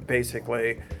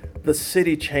basically the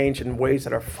city change in ways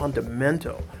that are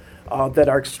fundamental, that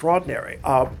are extraordinary.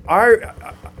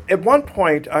 At one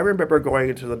point, I remember going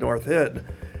into the North End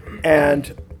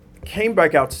and came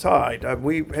back outside.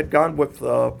 We had gone with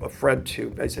a friend to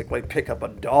basically pick up a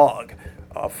dog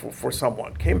for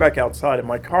someone. Came back outside, and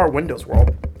my car windows were all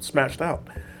smashed out.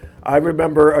 I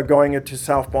remember going into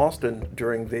South Boston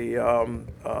during the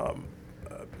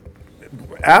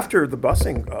after the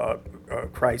busing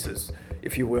crisis,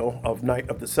 if you will, of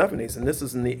the 70s, and this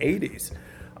is in the 80s,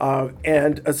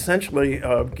 and essentially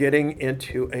getting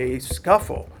into a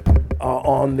scuffle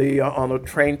on a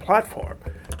train platform.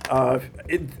 I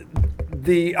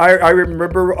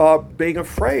remember being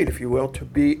afraid, if you will, to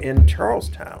be in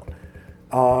Charlestown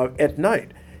at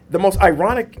night. The most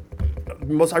ironic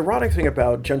thing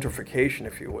about gentrification,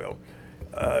 if you will,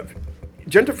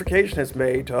 gentrification has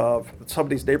made some of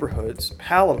these neighborhoods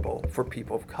palatable for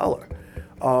people of color.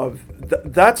 I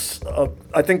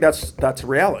think that's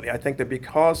reality. I think that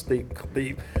because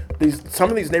some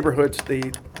of these neighborhoods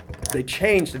they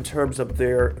changed in terms of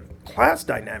their class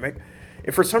dynamic,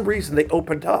 and for some reason they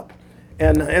opened up,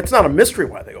 and it's not a mystery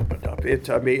why they opened up. It's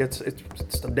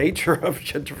the nature of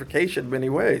gentrification in many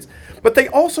ways, but they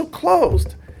also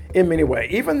closed in many ways.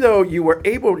 Even though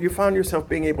you found yourself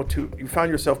being able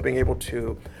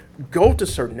to go to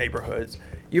certain neighborhoods,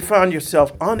 you found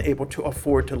yourself unable to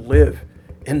afford to live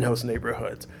in those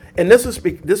neighborhoods. And this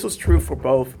was true for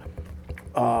both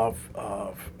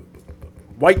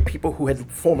white people who had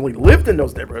formerly lived in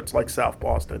those neighborhoods, like South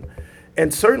Boston,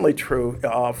 and certainly true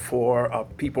for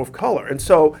people of color. And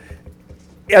so,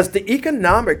 as the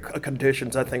economic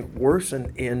conditions, I think,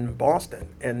 worsen in Boston,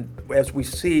 and as we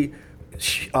see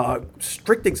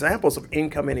strict examples of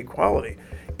income inequality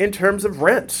in terms of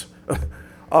rents,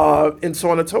 and so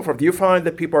on and so forth, you find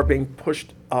that people are being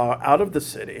pushed out of the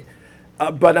city.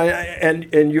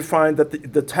 And you find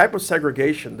that the type of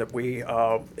segregation that we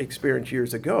experienced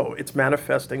years ago, it's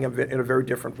manifesting in a very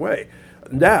different way.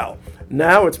 Now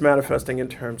it's manifesting in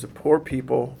terms of poor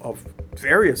people of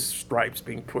various stripes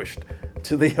being pushed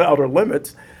to the outer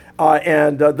limits,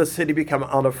 and the city become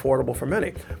unaffordable for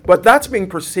many. But that's being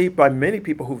perceived by many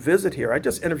people who visit here. I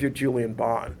just interviewed Julian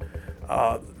Bond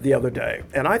the other day,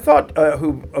 and I thought,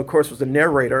 who of course was the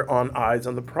narrator on Eyes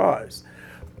on the Prize,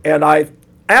 and I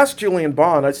asked Julian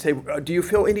Bond, I say, do you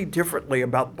feel any differently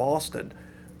about Boston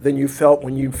than you felt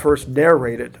when you first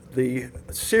narrated the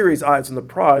series Eyes on the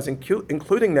Prize,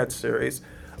 including that series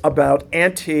about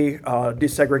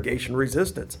anti-desegregation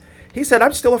resistance? He said,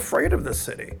 I'm still afraid of this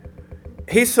city.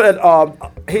 He said,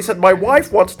 my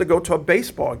wife wants to go to a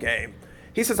baseball game.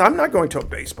 He says, I'm not going to a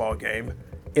baseball game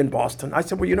in Boston. I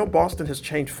said, well, you know, Boston has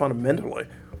changed fundamentally,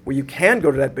 where you can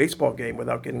go to that baseball game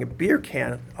without getting a beer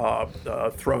can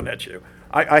thrown at you.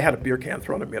 I had a beer can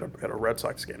thrown at me at a Red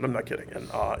Sox game. I'm not kidding. In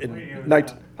What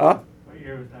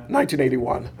year was that?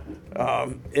 1981.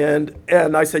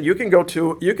 And I said, you can go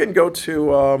to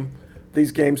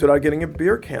these games without getting a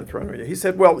beer can thrown at you. He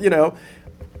said, well, you know,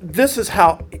 this is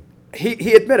how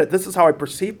he admitted, this is how I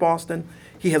perceive Boston.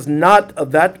 He has not,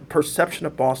 that perception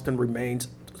of Boston remains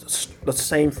the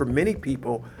same for many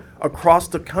people across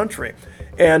the country.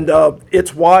 And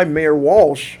it's why Mayor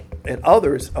Walsh and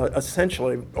others,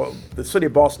 essentially, the city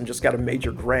of Boston just got a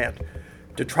major grant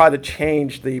to try to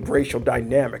change the racial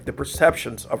dynamic, the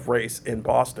perceptions of race in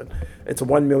Boston. It's a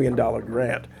 $1 million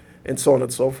grant, and so on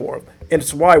and so forth. And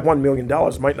it's why $1 million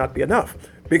might not be enough,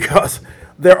 because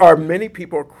there are many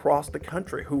people across the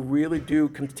country who really do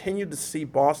continue to see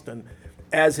Boston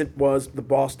as it was the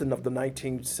Boston of the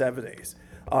 1970s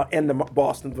and the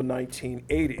Boston of the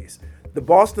 1980s. The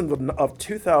Boston of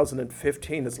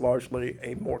 2015 is largely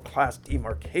a more class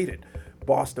demarcated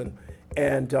Boston,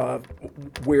 and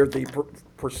where the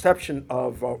perception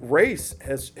of race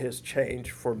has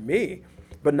changed for me,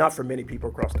 but not for many people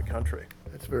across the country.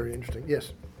 That's very interesting.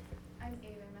 Yes. I'm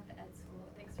Ava. I'm at the Ed School.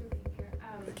 Thanks for being here.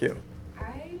 Thank you.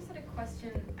 I just had a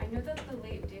question. I know that the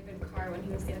late David Carr, when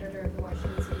he was the editor of the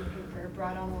Washington City paper,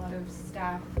 brought on a lot of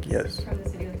staff Yes. from the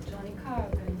city, like Jelani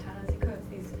Cobb and Ta-Nehisi Coates,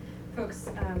 these folks,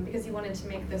 because he wanted to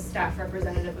make the staff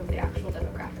representative of the actual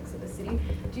demographics of the city.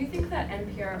 Do you think that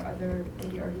NPR or other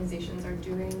media organizations are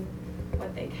doing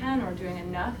what they can or doing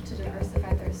enough to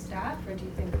diversify their staff, or do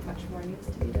you think much more needs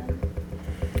to be done?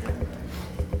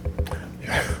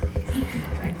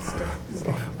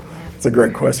 It's a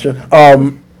great question.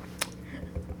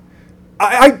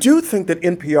 I do think that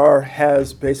NPR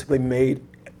has basically made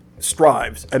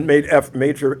strides and made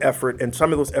major effort, and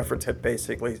some of those efforts have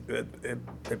basically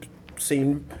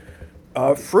seen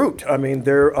fruit. I mean,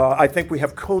 I think we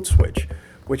have Code Switch,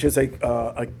 which is a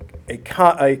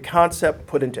concept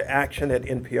put into action at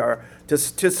NPR to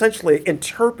essentially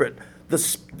interpret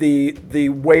the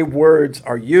way words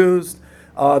are used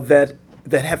that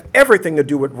have everything to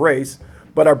do with race,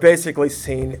 but are basically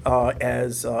seen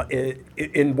as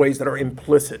in ways that are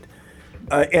implicit.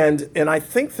 And I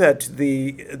think that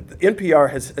the NPR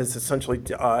has essentially,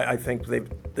 I think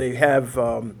they have,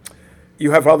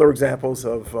 you have other examples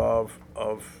of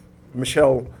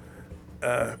Michelle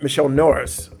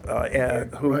Norris,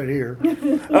 who Right here.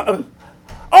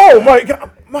 oh my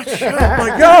God, my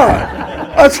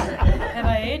God. Have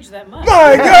I aged that much?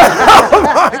 My God! Oh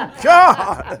my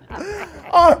God!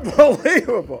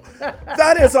 Unbelievable!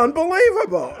 That is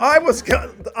unbelievable. I was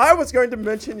going to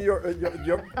mention your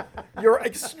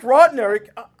extraordinary.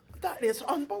 That is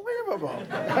unbelievable.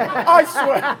 I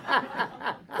swear.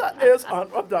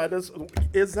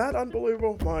 Is that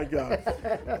unbelievable? My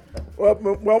God. Well,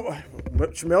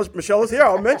 Michelle is here.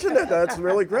 I'll mention it. That's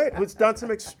really great. Who's done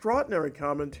some extraordinary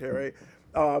commentary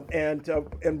and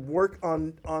work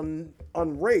on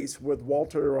race with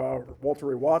Walter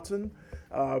Ray Watson.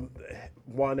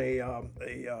 Won a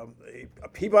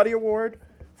Peabody Award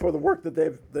for the work that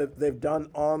they've done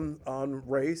on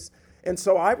race. And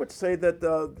so I would say that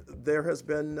there has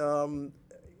been,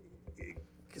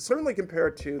 certainly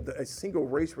compared to a single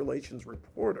race relations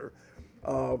reporter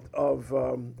of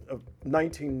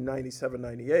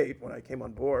 1997-98, when I came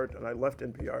on board and I left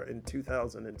NPR in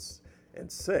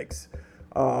 2006,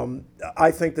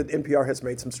 I think that NPR has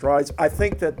made some strides. I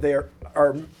think that there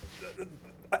are,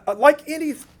 like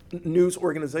any news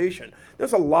organization,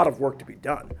 there's a lot of work to be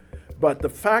done. But the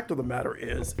fact of the matter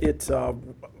is, it's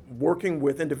working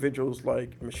with individuals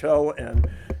like Michelle and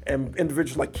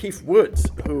individuals like Keith Woods,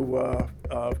 who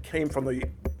came from the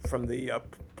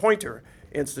Poynter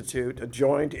Institute,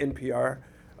 joined NPR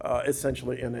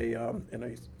essentially in a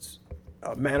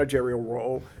managerial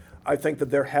role. I think that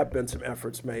there have been some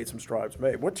efforts made, some strides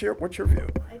made. What's your view?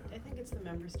 I think it's the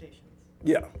member stations.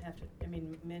 Yeah.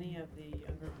 Many of the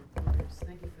younger reporters,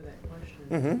 thank you for that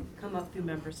question, come up through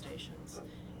member stations.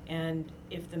 And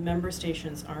if the member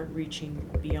stations aren't reaching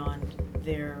beyond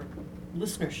their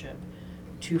listenership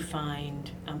to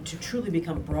find, to truly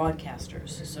become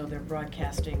broadcasters, so they're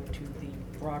broadcasting to the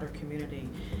broader community,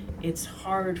 it's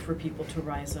hard for people to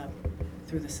rise up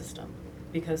through the system,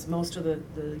 because most of the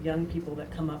young people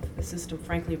that come up through the system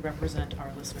frankly represent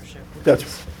our listenership, which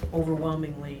is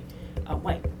overwhelmingly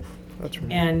white. That's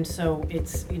right. And so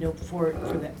it's, for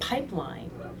that pipeline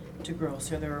to grow,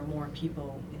 so there are more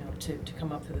people, to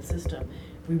come up through the system.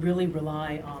 We really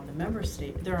rely on the member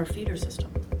state. They're our feeder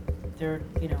system.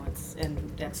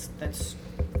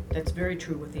 That's very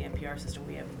true with the NPR system.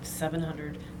 We have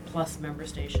 700 plus member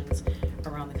stations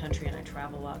around the country, and I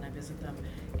travel a lot and I visit them.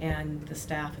 And the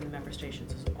staff in the member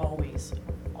stations is always,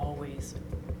 always,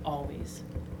 always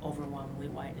overwhelmingly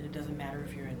white. And it doesn't matter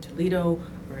if you're in Toledo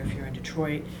or if you're in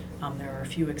Detroit. There are a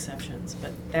few exceptions,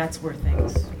 but that's where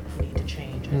things need to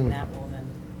change, and that will then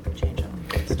change on.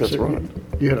 That's right.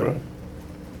 You had a,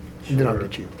 Right. then I'll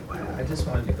get you. I just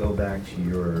wanted to go back to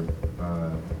your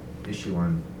issue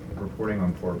on reporting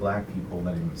on poor black people,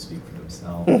 letting them speak for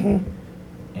themselves,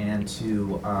 and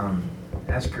to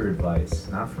ask your advice,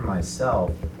 not for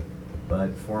myself,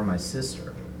 but for my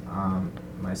sister.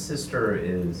 My sister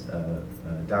is a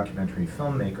documentary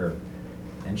filmmaker,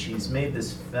 and she's made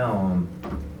this film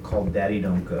called Daddy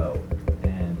Don't Go,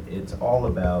 and it's all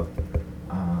about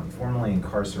formerly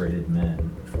incarcerated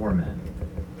four men,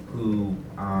 who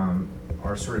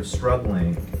are sort of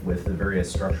struggling with the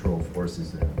various structural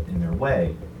forces in their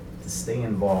way to stay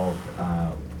involved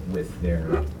with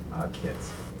their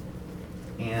kids.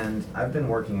 And I've been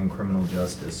working in criminal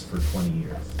justice for 20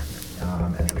 years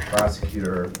as a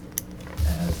prosecutor,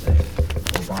 as an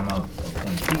Obama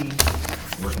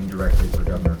appointee, working directly for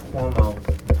Governor Cuomo,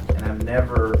 and I've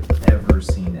never, ever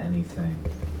seen anything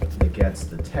that gets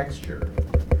the texture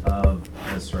of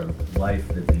the sort of life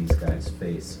that these guys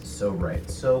face so right,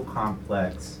 so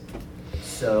complex,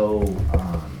 so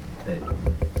that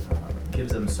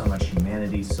gives them so much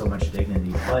humanity, so much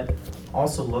dignity, but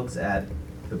also looks at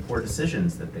the poor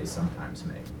decisions that they sometimes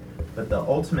make. But the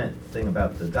ultimate thing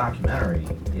about the documentary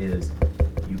is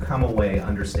you come away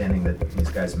understanding that these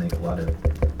guys make a lot of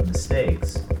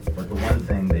mistakes, but the one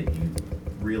thing that you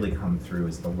really come through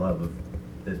is the love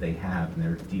that they have and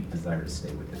their deep desire to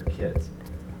stay with their kids.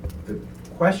 The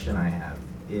question I have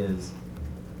is,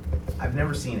 I've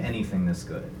never seen anything this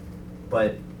good,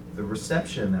 but the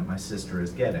reception that my sister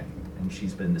is getting, and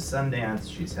she's been to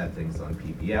Sundance, she's had things on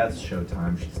PBS,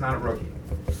 Showtime, she's not a rookie,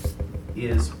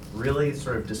 is really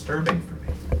sort of disturbing for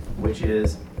me, which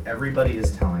is everybody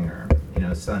is telling her,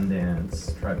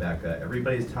 Sundance, Tribeca,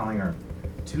 everybody's telling her,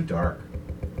 too dark,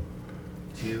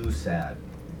 too sad.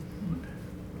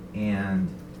 And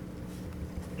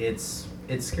it's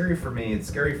scary for me, it's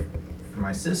scary for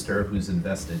my sister, who's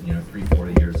invested,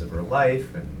 3-4 years of her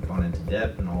life and gone into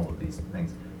debt and all of these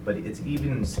things. But it's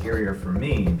even scarier for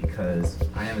me because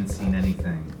I haven't seen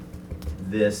anything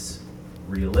this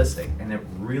realistic, and it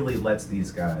really lets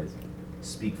these guys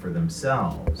speak for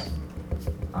themselves.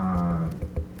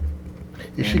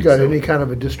 Has she got any kind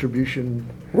of a distribution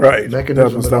Right.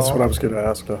 mechanism That's at all? what I was going to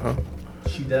ask.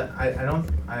 She does.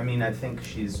 I think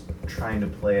she's trying to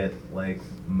play it like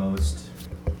most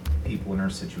people in her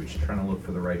situation, trying to look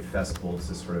for the right festivals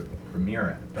to sort of premiere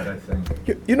it. But I think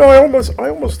I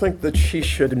almost think that she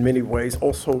should, in many ways,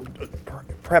 also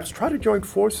perhaps try to join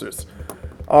forces.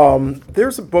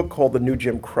 There's a book called The New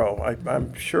Jim Crow.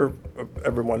 I'm sure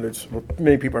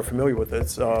many people are familiar with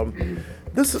this.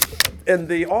 And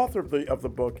the author of the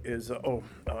book is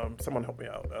someone help me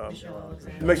out.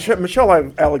 Michelle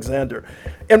Alexander.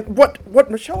 And what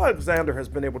Michelle Alexander has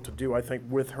been able to do, I think,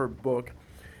 with her book,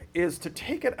 is to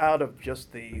take it out of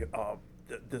just the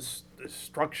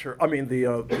structure. I mean,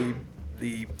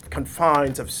 the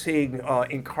confines of seeing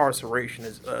incarceration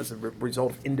as a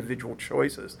result of individual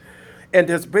choices, and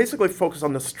has basically focused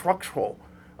on the structural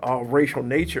racial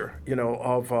nature,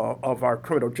 of our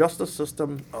criminal justice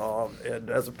system. And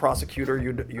as a prosecutor,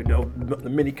 you know the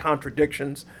many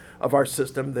contradictions of our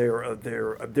system.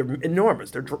 They're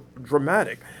enormous. They're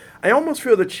dramatic. I almost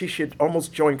feel that she should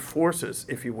almost join forces,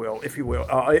 if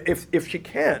she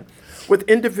can, with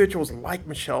individuals like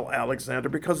Michelle Alexander,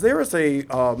 because there is a.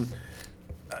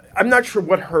 I'm not sure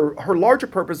what her larger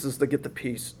purpose is to get the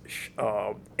piece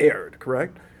aired.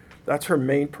 Correct? That's her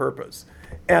main purpose,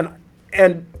 and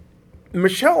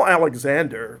Michelle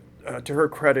Alexander, to her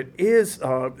credit, is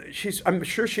I'm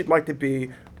sure she'd like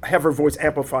to have her voice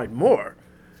amplified more,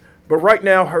 but right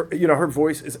now her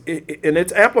voice is and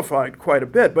it's amplified quite a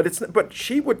bit, but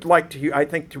she would like to, I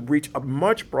think, to reach a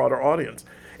much broader audience,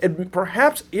 and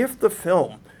perhaps if the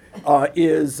film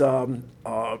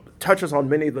touches on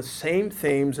many of the same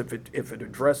themes, if it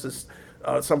addresses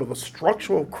some of the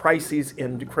structural crises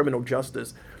in criminal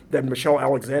justice that Michelle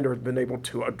Alexander has been able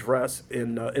to address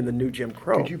in the New Jim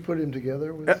Crow. Could you put him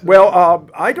together with?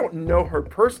 I don't know her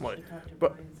personally,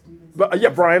 but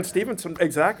Brian Stevenson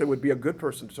exactly would be a good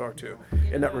person to talk to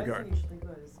in that regard.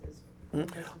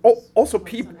 Also,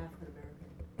 people.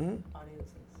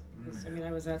 Audiences. Sundance. I mean,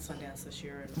 I was at Sundance this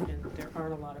year, and there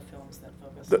aren't a lot of films that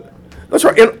focus on. That's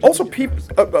right, and also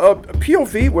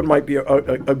POV might be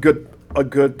a good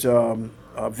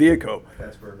vehicle.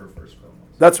 That's where her first film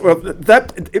was. That's well,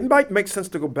 that it might make sense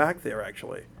to go back there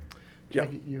actually. Yeah.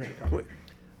 You had a comment.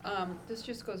 This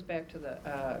just goes back to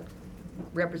the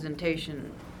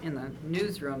representation in the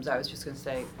newsrooms. I was just going to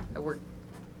say, I worked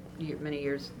many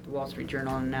years at the Wall Street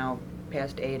Journal and now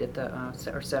past 8 at the,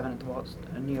 or 7 at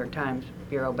the New York Times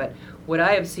Bureau. But what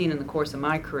I have seen in the course of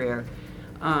my career,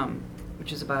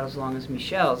 which is about as long as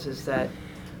Michelle's, is that,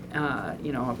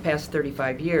 past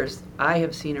 35 years, I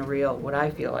have seen a real, what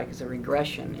I feel like is a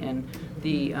regression in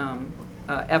the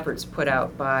efforts put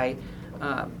out by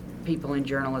people in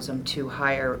journalism to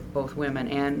hire both women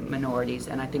and minorities,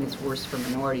 and I think it's worse for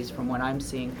minorities from what I'm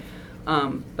seeing.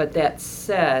 But that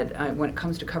said, when it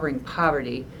comes to covering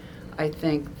poverty, I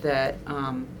think that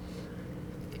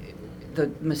the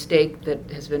mistake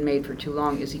that has been made for too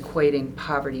long is equating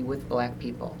poverty with black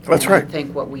people. That's right. I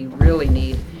think what we really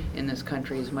need in this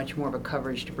country is much more of a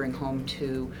coverage to bring home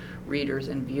to readers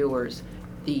and viewers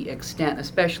the extent,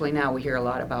 especially now we hear a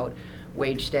lot about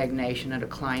wage stagnation, a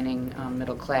declining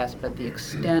middle class, but the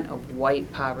extent of white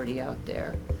poverty out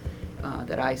there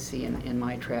that I see in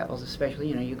my travels, especially,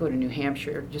 you go to New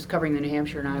Hampshire, just covering the New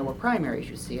Hampshire and Iowa primaries,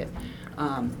 you see it,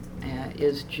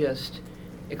 is just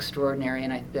extraordinary.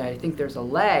 And I think there's a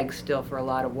lag still for a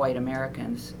lot of white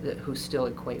Americans who still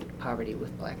equate poverty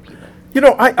with black people.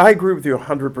 I agree with you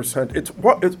 100%.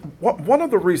 One of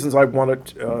the reasons I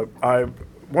wanted,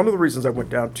 one of the reasons I went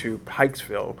down to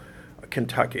Pikesville,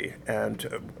 Kentucky, and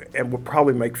will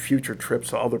probably make future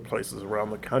trips to other places around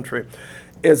the country,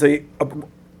 is a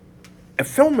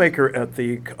filmmaker at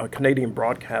the Canadian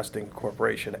Broadcasting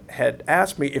Corporation had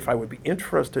asked me if I would be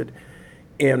interested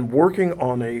in working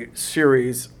on a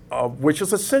series which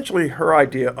is essentially her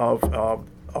idea of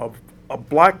a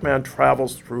black man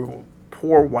travels through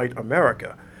poor white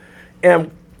America.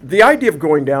 And the idea of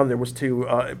going down there was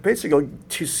to basically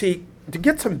to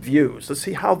get some views, to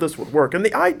see how this would work. And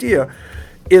the idea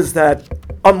is that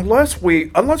unless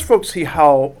folks see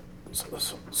how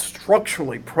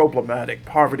structurally problematic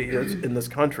poverty is in this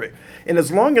country, and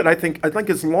as long as I think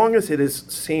as long as it is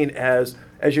seen as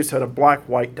you said, a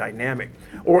black-white dynamic,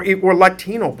 or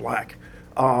Latino-black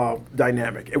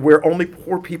dynamic, where only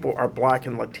poor people are black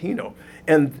and Latino,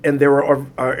 and there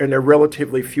are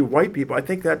relatively few white people. I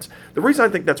think that's the reason I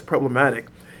think that's problematic,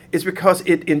 is because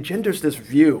it engenders this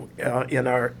view in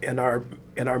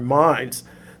our minds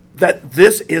that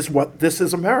this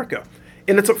is America,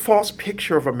 and it's a false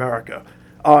picture of America,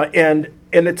 and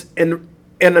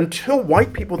until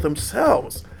white people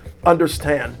themselves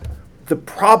understand the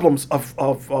problems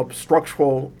of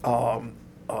structural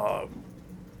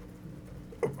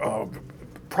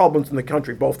problems in the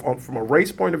country, both from a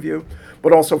race point of view,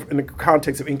 but also in the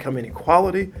context of income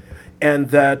inequality, and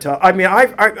that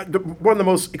one of the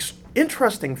most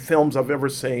interesting films I've ever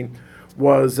seen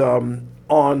was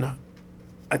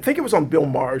I think it was on Bill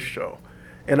Maher's show,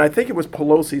 and I think it was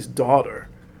Pelosi's daughter,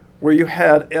 where you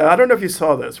had, I don't know if you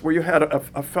saw this, where you had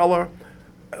a fella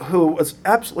who was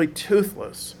absolutely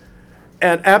toothless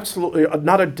and absolutely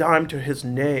not a dime to his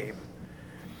name,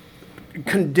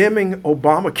 condemning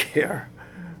Obamacare.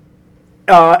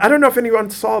 I don't know if anyone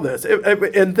saw this,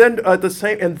 and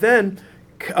then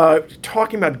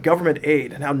talking about government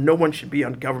aid and how no one should be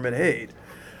on government aid.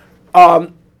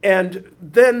 And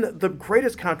then the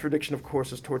greatest contradiction, of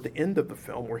course, is toward the end of the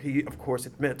film, where he, of course,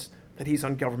 admits that he's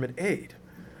on government aid.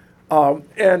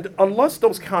 And unless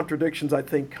those contradictions, I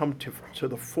think, come to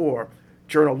the fore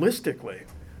journalistically,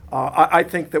 I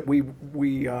think that we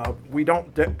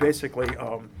don't basically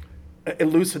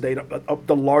elucidate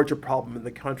the larger problem in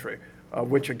the country,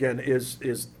 which again is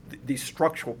these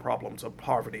structural problems of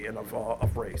poverty and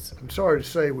of race. I'm sorry to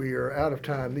say we are out of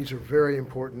time. These are very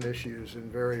important issues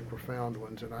and very profound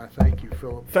ones, and I thank you,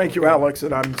 Philip. Thank you, Alex,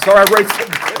 and I'm sorry I raised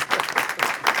it.